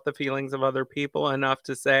cares about the feelings of other people enough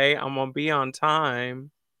to say, I'm gonna be on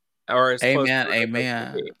time. Or as amen,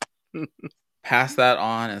 amen. Pass that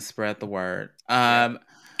on and spread the word.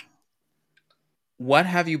 What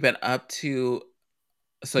have you been up to?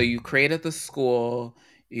 So you created the school,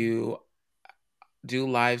 you do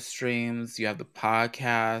live streams, you have the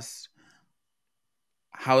podcast.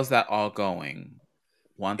 How is that all going?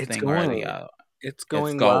 One thing or the other? It's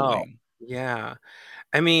going well. Yeah.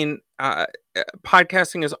 I mean,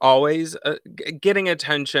 podcasting is always getting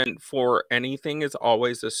attention for anything is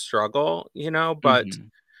always a struggle,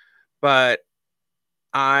 but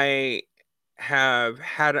I have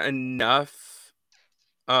had enough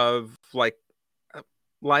of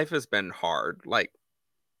life has been hard,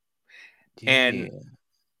 and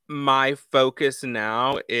my focus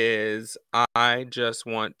now is I just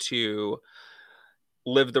want to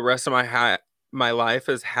live the rest of my life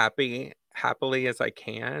as happily as I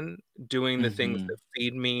can, doing the things that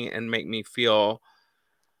feed me and make me feel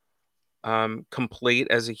complete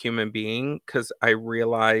as a human being. Because I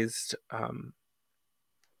realized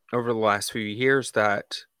over the last few years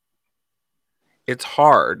that it's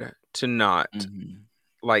hard to not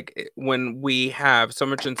when we have so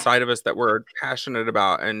much inside of us that we're passionate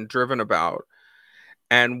about and driven about,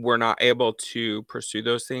 and we're not able to pursue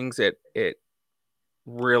those things, it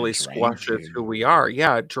really squashes who we are.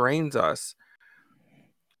 Yeah, it drains us.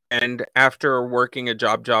 And after working a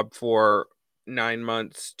job for 9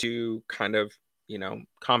 months to kind of,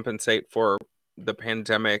 compensate for the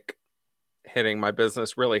pandemic hitting my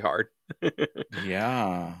business really hard.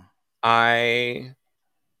 Yeah. I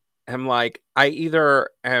am like, I either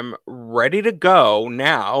am ready to go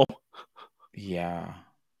now, Yeah.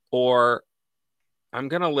 or I'm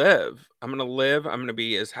going to live. I'm going to live. I'm going to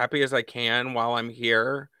be as happy as I can while I'm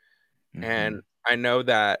here. And I know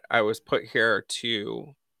that I was put here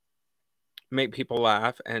to make people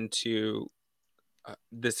laugh and to,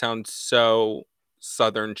 this sounds so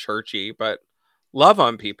Southern churchy, but love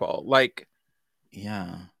on people. Like,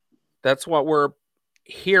 Yeah. that's what we're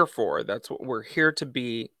here for. That's what we're here to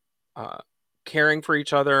be, caring for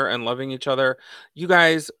each other and loving each other. You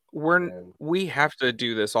guys, we have to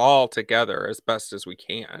do this all together as best as we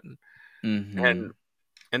can. Mm-hmm.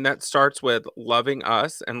 And that starts with loving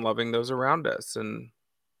us and loving those around us. And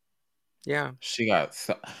yeah. She got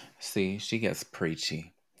she gets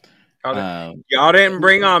preachy. Y'all didn't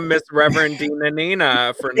bring on Miss Reverend Dina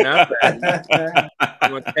Nina for nothing.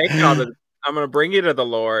 I'm gonna bring you to the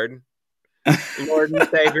Lord. Lord and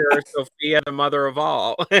Savior Sophia, the mother of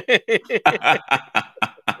all.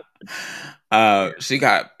 She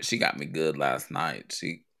got me good last night.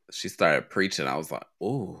 She started preaching. I was like,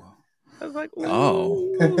 ooh. I was like,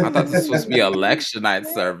 oh, I thought this was supposed to be election night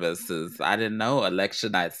services. I didn't know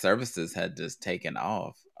election night services had just taken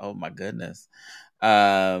off. Oh my goodness.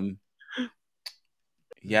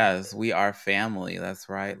 Yes, we are family. That's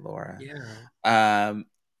right, Laura. Yeah.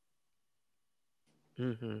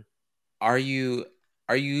 Are you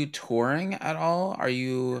touring at all? Are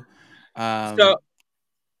you so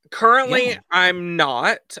currently yeah. I'm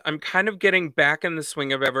not. I'm kind of getting back in the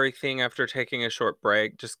swing of everything after taking a short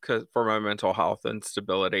break just for my mental health and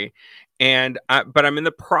stability. But I'm in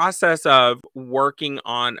the process of working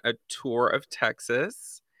on a tour of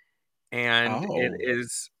Texas. And it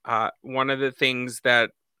is one of the things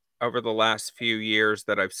that over the last few years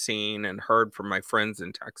that I've seen and heard from my friends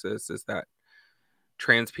in Texas is that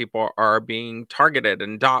trans people are being targeted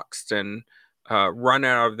and doxxed and run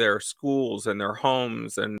out of their schools and their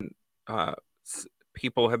homes, and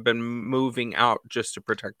people have been moving out just to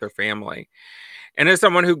protect their family. And as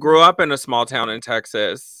someone who grew up in a small town in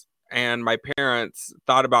Texas, and my parents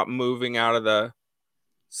thought about moving out of the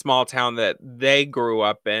small town that they grew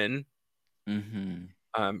up in,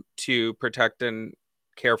 to protect and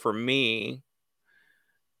care for me,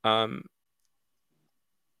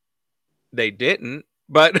 they didn't,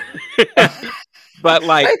 but but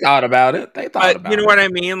like they thought about it. You know what I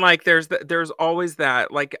mean? Like there's always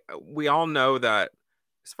that, like, we all know that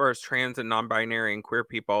as far as trans and non-binary and queer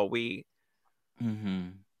people, we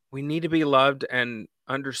need to be loved and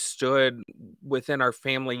understood within our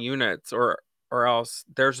family units, or else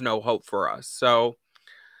there's no hope for us. So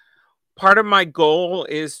part of my goal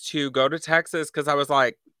is to go to Texas because I was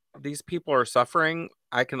like, these people are suffering.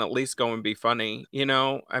 I can at least go and be funny, you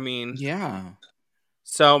know? I mean, yeah.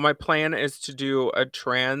 So my plan is to do a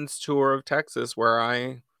trans tour of Texas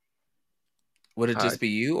where would it just be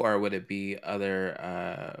you, or would it be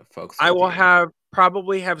other folks? I will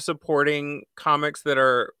probably have supporting comics that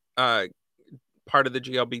are part of the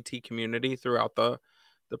GLBT community throughout the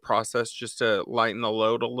process, just to lighten the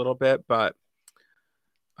load a little bit. But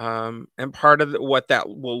and part of what that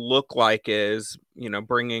will look like is,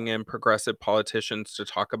 bringing in progressive politicians to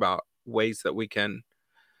talk about ways that we can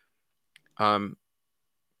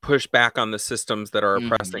push back on the systems that are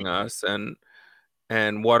oppressing us,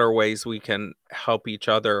 and what are ways we can help each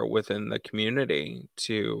other within the community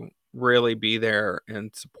to really be there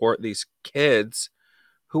and support these kids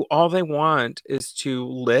who all they want is to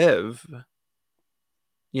live.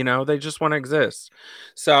 They just want to exist.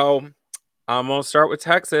 So I'm going to start with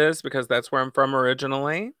Texas because that's where I'm from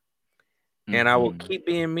originally. And I will keep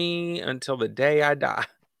being me until the day I die.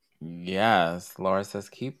 Yes, Laura says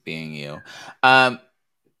keep being you.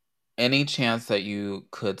 Any chance that you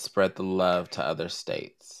could spread the love to other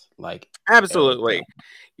states? Like absolutely.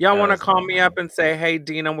 Y'all want to call me up and say, hey,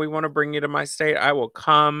 Dina, we want to bring you to my state. I will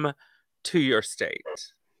come to your state.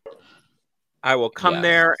 I will come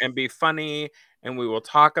there and be funny, and we will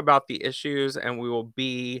talk about the issues, and we will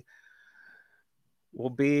be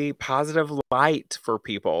positive light for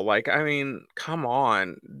people. Like, I mean, come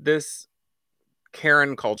on. This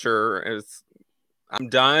Karen culture is, I'm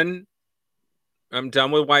done. I'm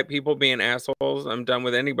done with white people being assholes. I'm done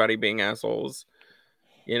with anybody being assholes.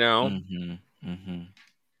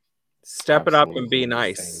 Step it up and be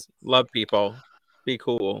nice. Love people. Be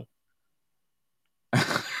cool.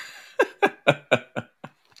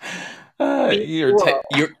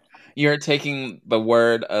 You're taking the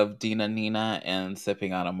word of Dina Nina and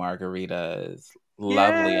sipping on a margarita is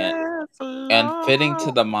lovely, and fitting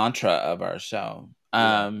to the mantra of our show.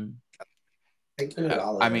 I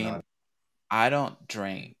mean, I don't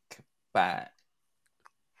drink, but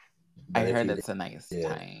I But if heard you it's a nice did,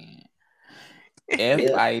 time. If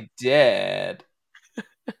yeah. I did,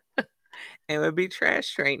 It would be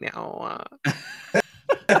trash right now.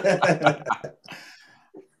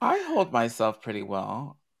 I hold myself pretty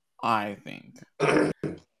well, I think.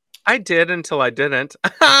 I did until I didn't.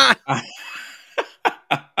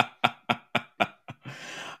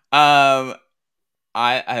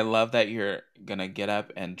 I love that you're gonna get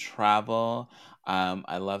up and travel.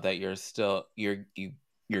 I love that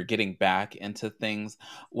you're getting back into things.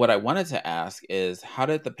 What I wanted to ask is, how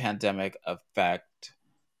did the pandemic affect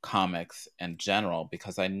comics in general?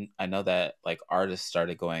 Because I know that like artists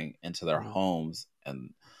started going into their homes and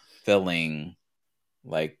filling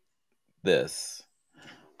like this.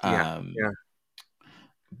 Yeah.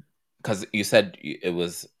 Because you said it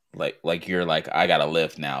was like you're like, I gotta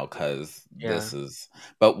live now because this is.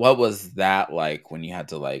 But what was that like when you had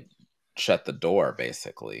to like shut the door,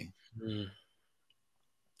 basically?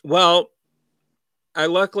 Well, I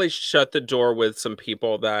luckily shut the door with some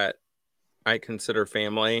people that I consider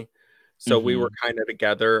family. So we were kind of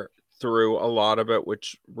together through a lot of it,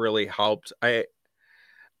 which really helped. I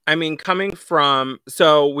mean, coming from,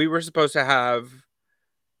 so we were supposed to have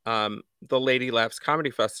the Lady Laughs Comedy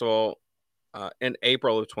Festival in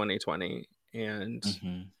April of 2020, and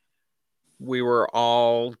we were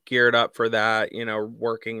all geared up for that, you know,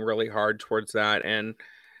 working really hard towards that. And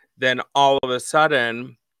then all of a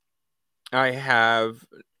sudden, I have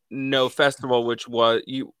no festival, which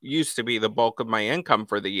used to be the bulk of my income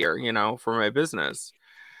for the year, you know, for my business.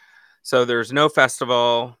 So there's no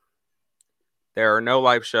festival. There are no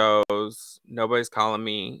live shows. Nobody's calling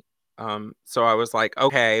me. So I was like,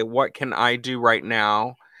 okay, what can I do right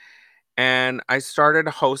now? And I started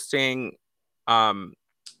hosting kind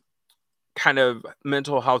of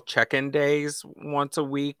mental health check-in days once a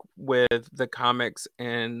week with the comics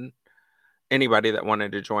and anybody that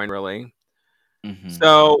wanted to join, really.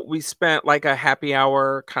 So we spent like a happy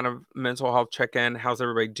hour kind of mental health check-in. How's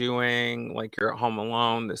everybody doing? Like, you're at home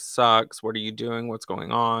alone. This sucks. What are you doing? What's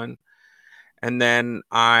going on? And then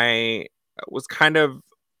I was kind of,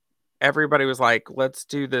 everybody was like, let's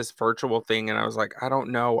do this virtual thing. And I was like, I don't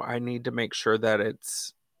know. I need to make sure that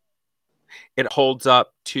it holds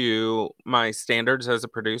up to my standards as a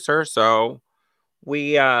producer. So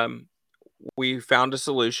we found a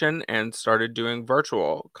solution and started doing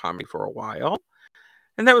virtual comedy for a while.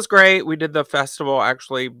 And that was great. We did the festival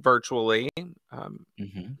actually virtually.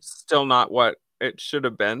 Still not what it should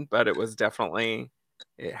have been, but it was definitely,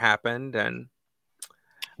 it happened. And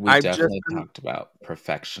we definitely talked about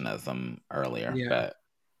perfectionism earlier, but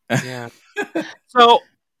yeah. So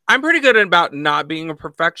I'm pretty good about not being a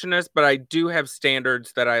perfectionist, but I do have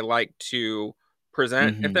standards that I like to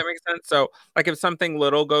present, if that makes sense. So like if something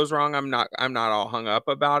little goes wrong, I'm not all hung up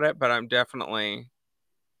about it, but I'm definitely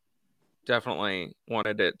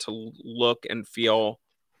wanted it to look and feel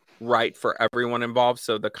right for everyone involved.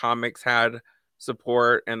 So the comics had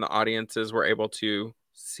support and the audiences were able to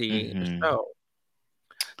see the show.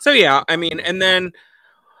 So yeah, I mean, and then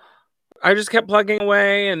I just kept plugging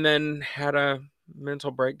away and then had a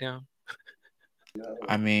mental breakdown.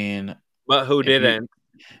 I mean, but who didn't?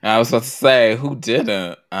 I was about to say, who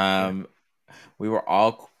didn't? We were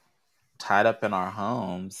all tied up in our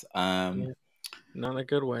homes. Not in a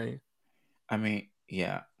good way. I mean,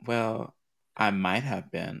 yeah. Well, I might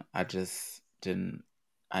have been. I just didn't.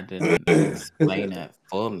 I didn't explain it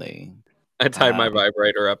fully. I tied my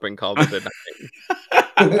vibrator up and called it a night.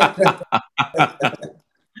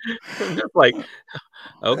 I'm just like,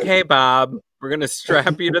 okay, Bob, we're gonna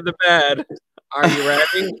strap you to the bed. Are you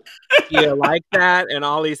ready? Do you like that? And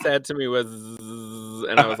all he said to me was,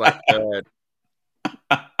 and I was like, good.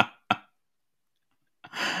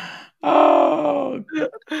 Oh,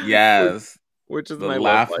 yes. Which is the my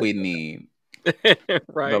laugh we need.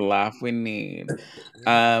 Right. The laugh we need.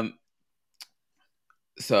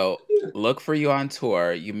 So look for you on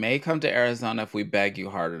tour. You may come to Arizona if we beg you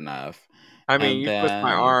hard enough. I mean, you twist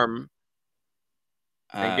my arm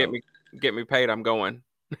and get me paid. I'm going.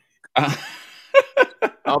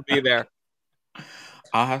 I'll be there.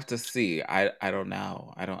 I'll have to see. I don't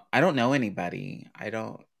know. I don't know anybody. I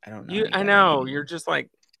don't know. I know. You're just like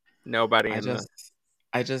nobody.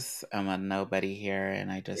 I just am a nobody here,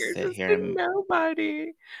 and I just You're sit just here.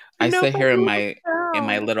 Nobody. I sit here in my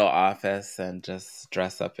little office and just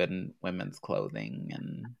dress up in women's clothing,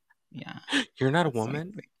 and yeah. You're not a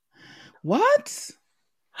woman. What?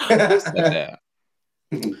 Who said that?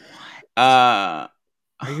 Are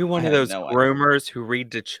you one of those groomers who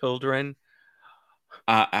read to children?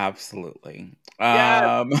 Absolutely.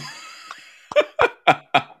 Yes.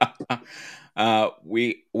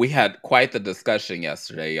 We had quite the discussion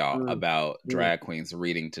yesterday, y'all, about Mm. drag queens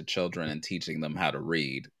reading to children and teaching them how to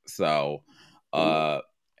read. So,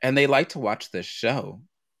 and they like to watch this show,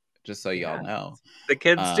 just so y'all know. The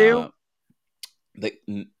kids do?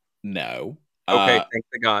 No. Okay, thank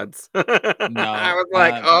the gods. No, I was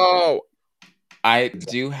like, oh. I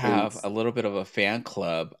do have a little bit of a fan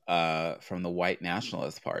club from the White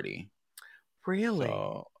Nationalist Party. Really?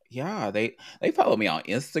 So, yeah, they follow me on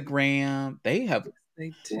Instagram. They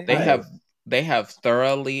have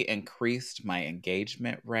thoroughly increased my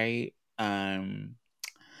engagement rate. And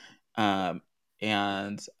that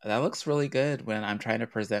looks really good when I'm trying to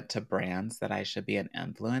present to brands that I should be an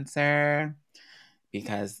influencer,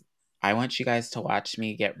 because I want you guys to watch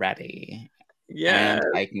me get ready. Yeah. And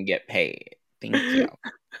I can get paid. Thank you.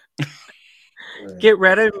 Get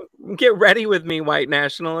ready with me, white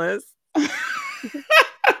nationalists.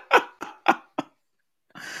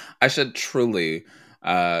 I should truly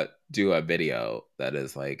do a video that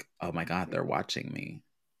is like, oh my God, they're watching me.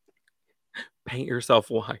 Paint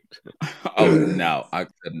yourself white. Oh no, I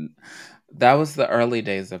couldn't. That was the early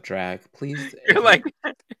days of drag. Please. You're like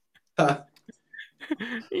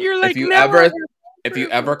if you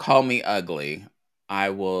ever call me ugly,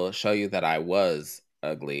 I will show you that I was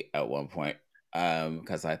ugly at one point,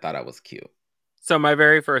 because I thought I was cute. So my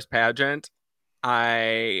very first pageant,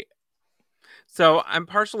 I'm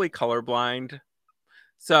partially colorblind.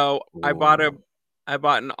 So I bought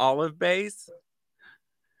an olive base.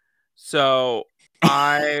 So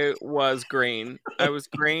I was green. I was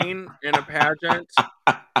green in a pageant.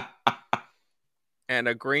 And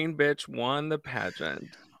a green bitch won the pageant.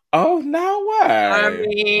 Oh, no way. I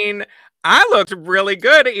mean, I looked really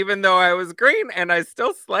good even though I was green, and I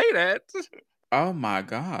still slayed it. Oh my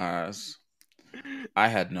gosh. I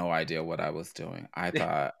had no idea what I was doing. I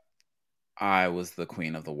thought I was the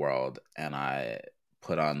queen of the world, and I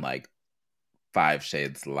put on like 5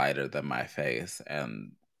 shades lighter than my face,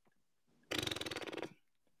 and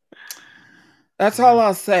that's all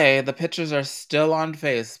I'll say. The pictures are still on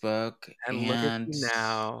Facebook. And look at you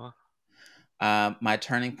now. My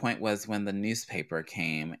turning point was when the newspaper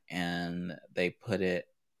came and they put it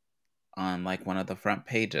on like one of the front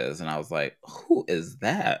pages, and I was like, who is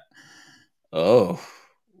that? Oh,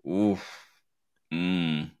 oof.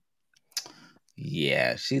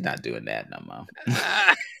 Yeah, she's not doing that no more.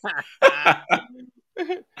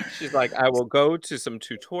 She's like, I will go to some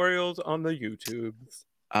tutorials on the YouTubes.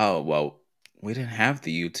 Oh, well, we didn't have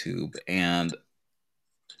the YouTube, and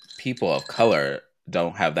people of color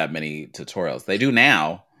don't have that many tutorials. They do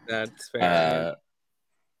now. That's fair.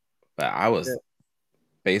 But I was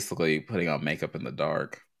basically putting on makeup in the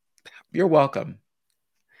dark. You're welcome.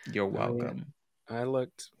 You're welcome. I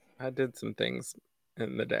did some things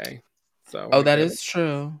in the day. So that is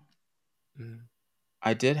true.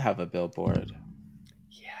 I did have a billboard.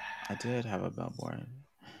 Yeah. I did have a billboard,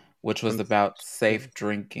 which was about safe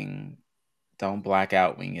drinking. Don't black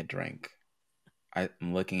out when you drink. I'm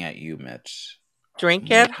looking at you, Mitch.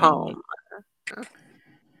 Drink at home.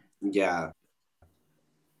 Yeah.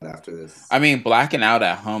 After this. I mean, blacking out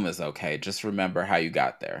at home is okay. Just remember how you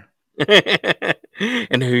got there.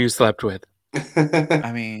 And who you slept with.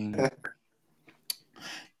 I mean,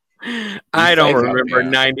 I don't remember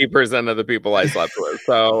 90% of the people I slept with.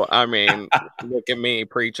 So, I mean, look at me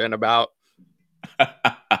preaching about.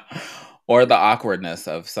 Or the awkwardness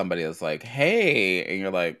of somebody that's like, hey, and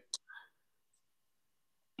you're like,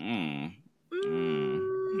 How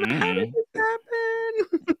did this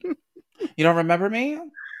happen? You don't remember me?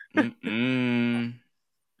 So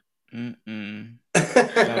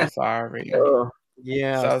sorry.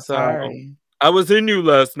 Yeah. So sorry. I was in you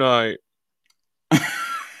last night.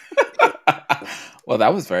 Well,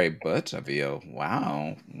 that was very butch of you.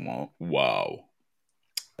 Wow. Wow.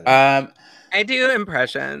 I do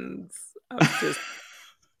impressions of cis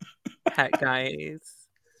het guys.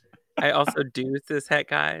 I also do cis het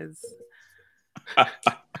guys.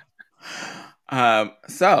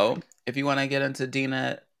 So if you want to get into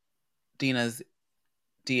Dina's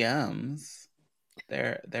DMs,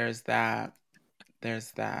 there's that.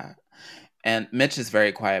 And Mitch is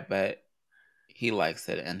very quiet, but he likes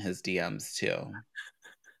it in his DMs too.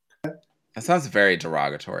 That sounds very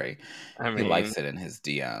derogatory. I mean, he likes it in his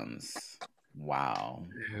DMs. Wow.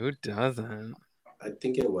 Who doesn't? I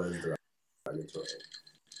think it was derogatory.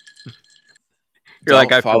 You're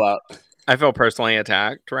like, I feel personally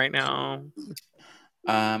attacked right now.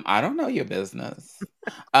 I don't know your business.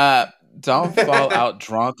 Don't fall out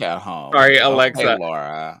drunk at home. Sorry, Alexa. Okay,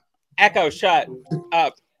 Laura. Echo, shut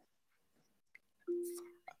up.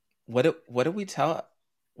 What did we tell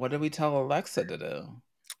Alexa to do?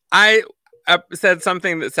 said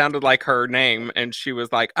something that sounded like her name, and she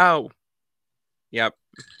was like, "Oh, yep,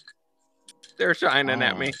 they're shining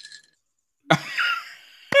at me."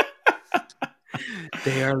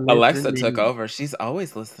 They are listening. Alexa took over. She's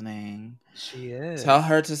always listening. She is. Tell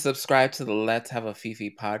her to subscribe to the Let's Have a Fifi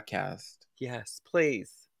podcast. Yes,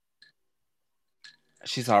 please.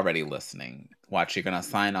 She's already listening. Watch, you're gonna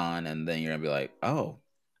sign on, and then you're gonna be like, "Oh,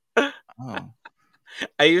 oh."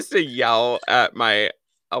 I used to yell at my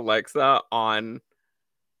Alexa on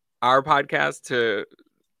our podcast to,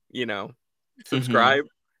 subscribe.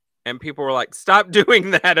 And people were like, "Stop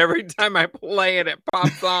doing that. Every time I play it, it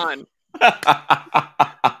pops on."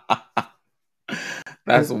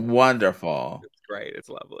 That's wonderful. It's great. It's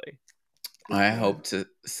lovely. I hope to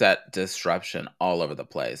set disruption all over the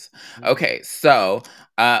place. Okay, so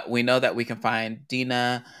we know that we can find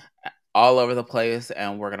Dina all over the place,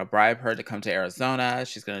 and we're going to bribe her to come to Arizona.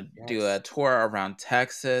 She's going to do a tour around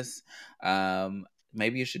Texas.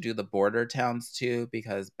 Maybe you should do the border towns too,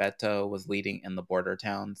 because Beto was leading in the border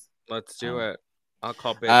towns. Let's do it. I'll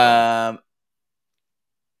call Beto.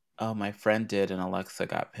 Oh, my friend did, and Alexa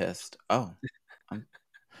got pissed. Oh,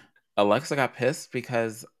 Alexa got pissed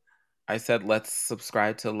because I said let's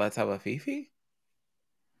subscribe to Let's Have a Fifi.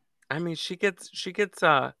 I mean, she gets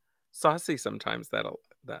saucy sometimes. That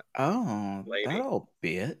lady. That old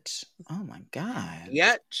bitch. Oh my god.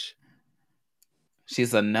 Bitch.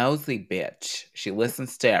 She's a nosy bitch. She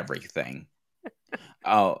listens to everything.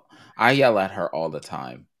 Oh, I yell at her all the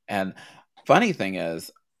time. And funny thing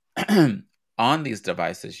is, on these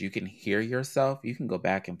devices, you can hear yourself. You can go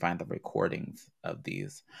back and find the recordings of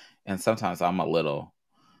these. And sometimes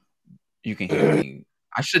you can hear me.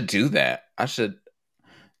 I should do that. I should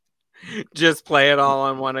just play it all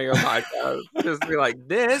on one of your podcasts. Just be like,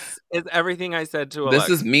 this is everything I said to Alexa. This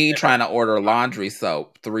is me trying to order laundry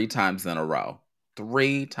soap 3 times in a row.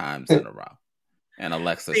 3 times in a row. And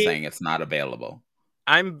Alexa saying it's not available.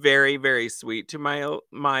 I'm very, very sweet to my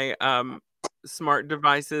smart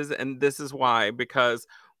devices, and this is why, because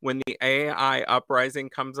when the AI uprising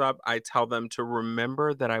comes up, I tell them to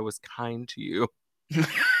remember that I was kind to you.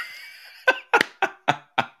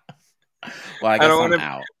 Well, I guess I'm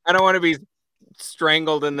out. I don't want to be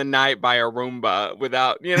strangled in the night by a Roomba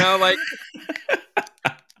without, like.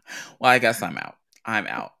 Well, I guess I'm out. I'm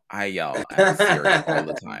out. I yell at Siri all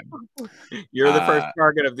the time. You're the first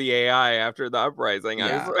target of the AI after the uprising.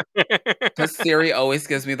 Yeah. Because Siri always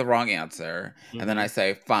gives me the wrong answer. And then I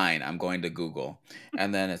say, fine, I'm going to Google.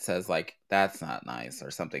 And then it says, like, that's not nice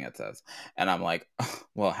or something it says. And I'm like,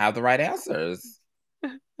 well, have the right answers.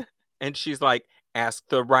 And she's like, ask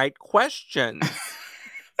the right questions.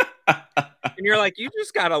 And you're like, you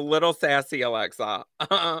just got a little sassy, Alexa.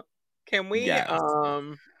 Can we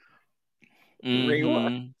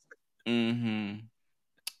rewind?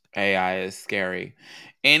 AI is scary.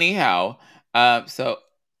 Anyhow, so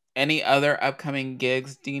any other upcoming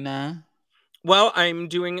gigs, Dina? Well, I'm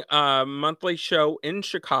doing a monthly show in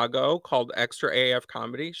Chicago called Extra AF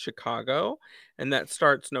Comedy Chicago, and that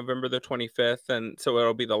starts November the 25th, and so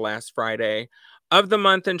it'll be the last Friday of the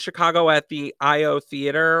month in Chicago at the IO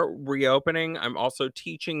Theater reopening. I'm also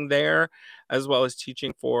teaching there, as well as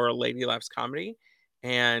teaching for Lady Laughs Comedy.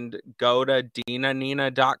 And go to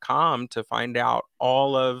dinanina.com to find out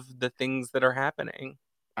all of the things that are happening.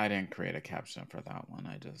 I didn't create a caption for that one.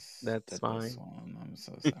 That's fine. This one. I'm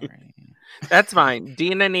so sorry. That's fine.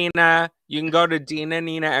 Dina Nina. You can go to Dina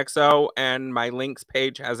Nina XO, and my links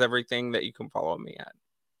page has everything that you can follow me at.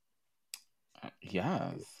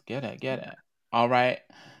 Yes, get it. All right,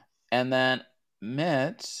 and then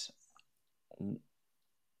Mitch,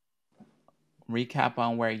 recap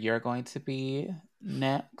on where you're going to be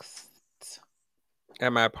next.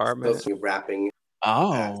 At my apartment. Supposed to be wrapping.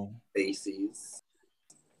 Macy's.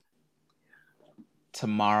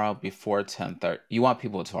 Tomorrow before 10:30. You want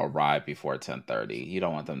people to arrive before 10:30. You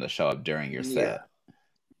don't want them to show up during your set.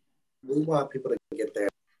 We want people to get there.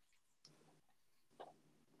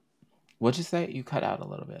 What'd you say? You cut out a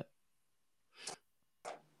little bit.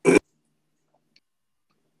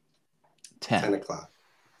 10 o'clock.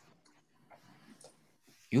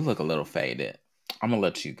 You look a little faded. I'm gonna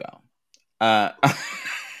let you go.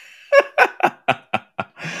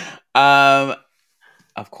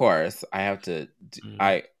 Of course, I have to.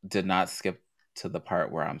 I did not skip to the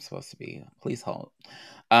part where I'm supposed to be. Please hold.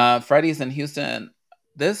 Freddie's in Houston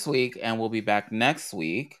this week, and we'll be back next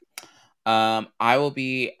week. I will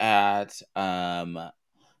be at the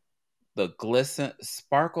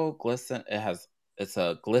Sparkle Glisten. It's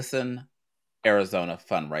a Glisten Arizona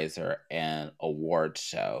fundraiser and award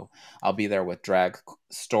show. I'll be there with Drag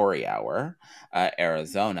Story Hour,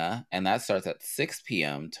 Arizona, and that starts at 6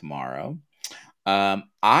 p.m. tomorrow.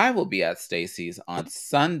 I will be at Stacy's on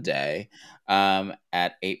Sunday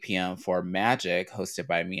at 8 p.m. for Magic, hosted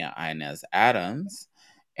by Mia Inez Adams.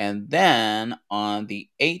 And then on the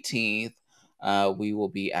 18th, we will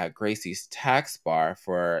be at Gracie's Tax Bar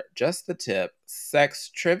for Just the Tip Sex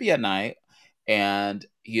Trivia Night. And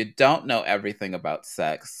you don't know everything about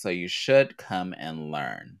sex, so you should come and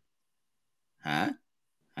learn. Huh?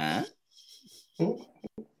 Huh?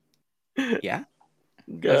 Yeah?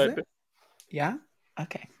 Good. Yeah?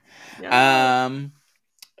 Okay. Yeah.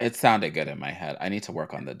 It sounded good in my head. I need to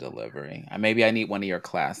work on the delivery. Maybe I need one of your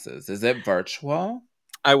classes. Is it virtual?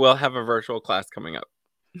 I will have a virtual class coming up.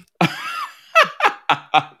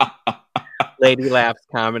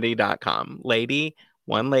 LadyLaughsComedy.com. Lady,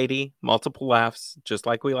 one lady, multiple laughs, just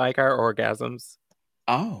like we like our orgasms.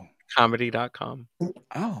 Oh. Comedy.com.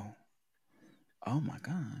 Oh. Oh my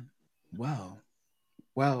God. Whoa.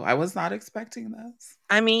 Well, I was not expecting this.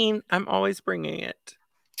 I mean, I'm always bringing it.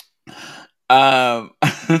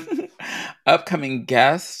 Upcoming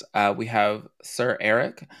guest, we have Sir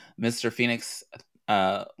Eric, Mr. Phoenix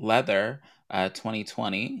Leather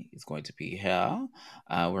 2020. He's going to be here.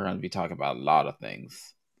 We're going to be talking about a lot of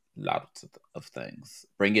things. Lots of things.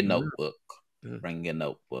 Bring your notebook. Bring your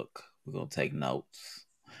notebook. We're going to take notes.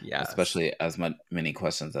 Yes. Especially as many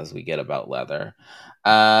questions as we get about leather.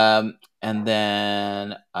 And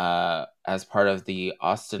then as part of the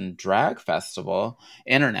Austin Drag Festival,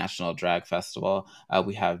 International Drag Festival,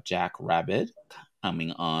 we have Jack Rabbit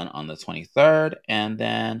coming on the 23rd. And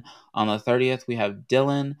then on the 30th, we have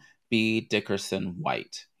Dylan B. Dickerson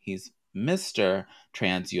White. He's Mr.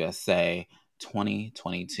 Trans USA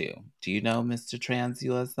 2022. Do you know Mr. Trans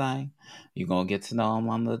USA? You're going to get to know him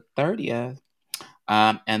on the 30th.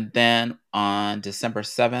 And then on December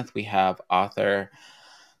 7th, we have author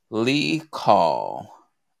Lee Call,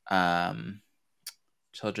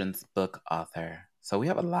 children's book author. So we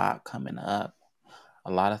have a lot coming up,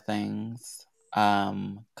 a lot of things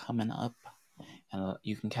coming up. And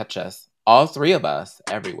you can catch us, all three of us,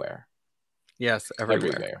 everywhere. Yes,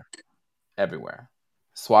 everywhere.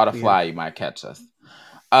 Swat a fly, you might catch us.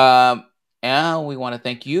 And we want to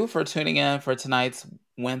thank you for tuning in for tonight's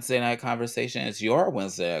Wednesday Night Conversation. It's your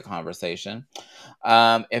Wednesday Night Conversation.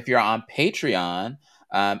 If you're on Patreon,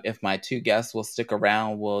 if my two guests will stick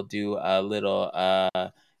around, we'll do a little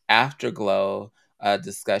afterglow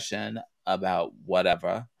discussion about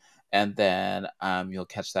whatever. And then you'll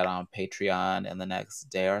catch that on Patreon in the next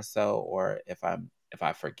day or so. Or if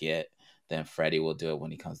I forget, then Freddie will do it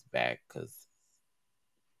when he comes back, because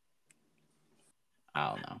I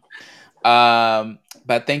don't know.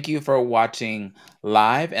 But thank you for watching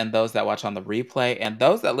live, and those that watch on the replay, and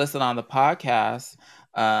those that listen on the podcast.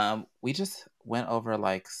 We just went over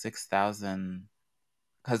like 6,000,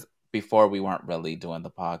 because before we weren't really doing the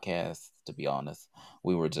podcast, to be honest.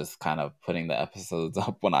 We were just kind of putting the episodes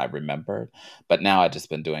up when I remembered. But now I've just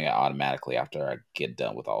been doing it automatically after I get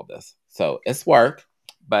done with all this. So it's work,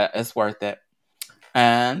 but it's worth it.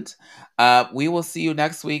 And we will see you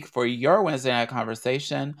next week for your Wednesday Night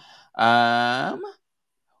Conversation.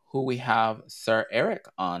 Who we have Sir Eric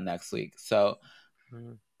on next week. So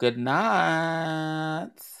good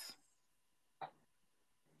night.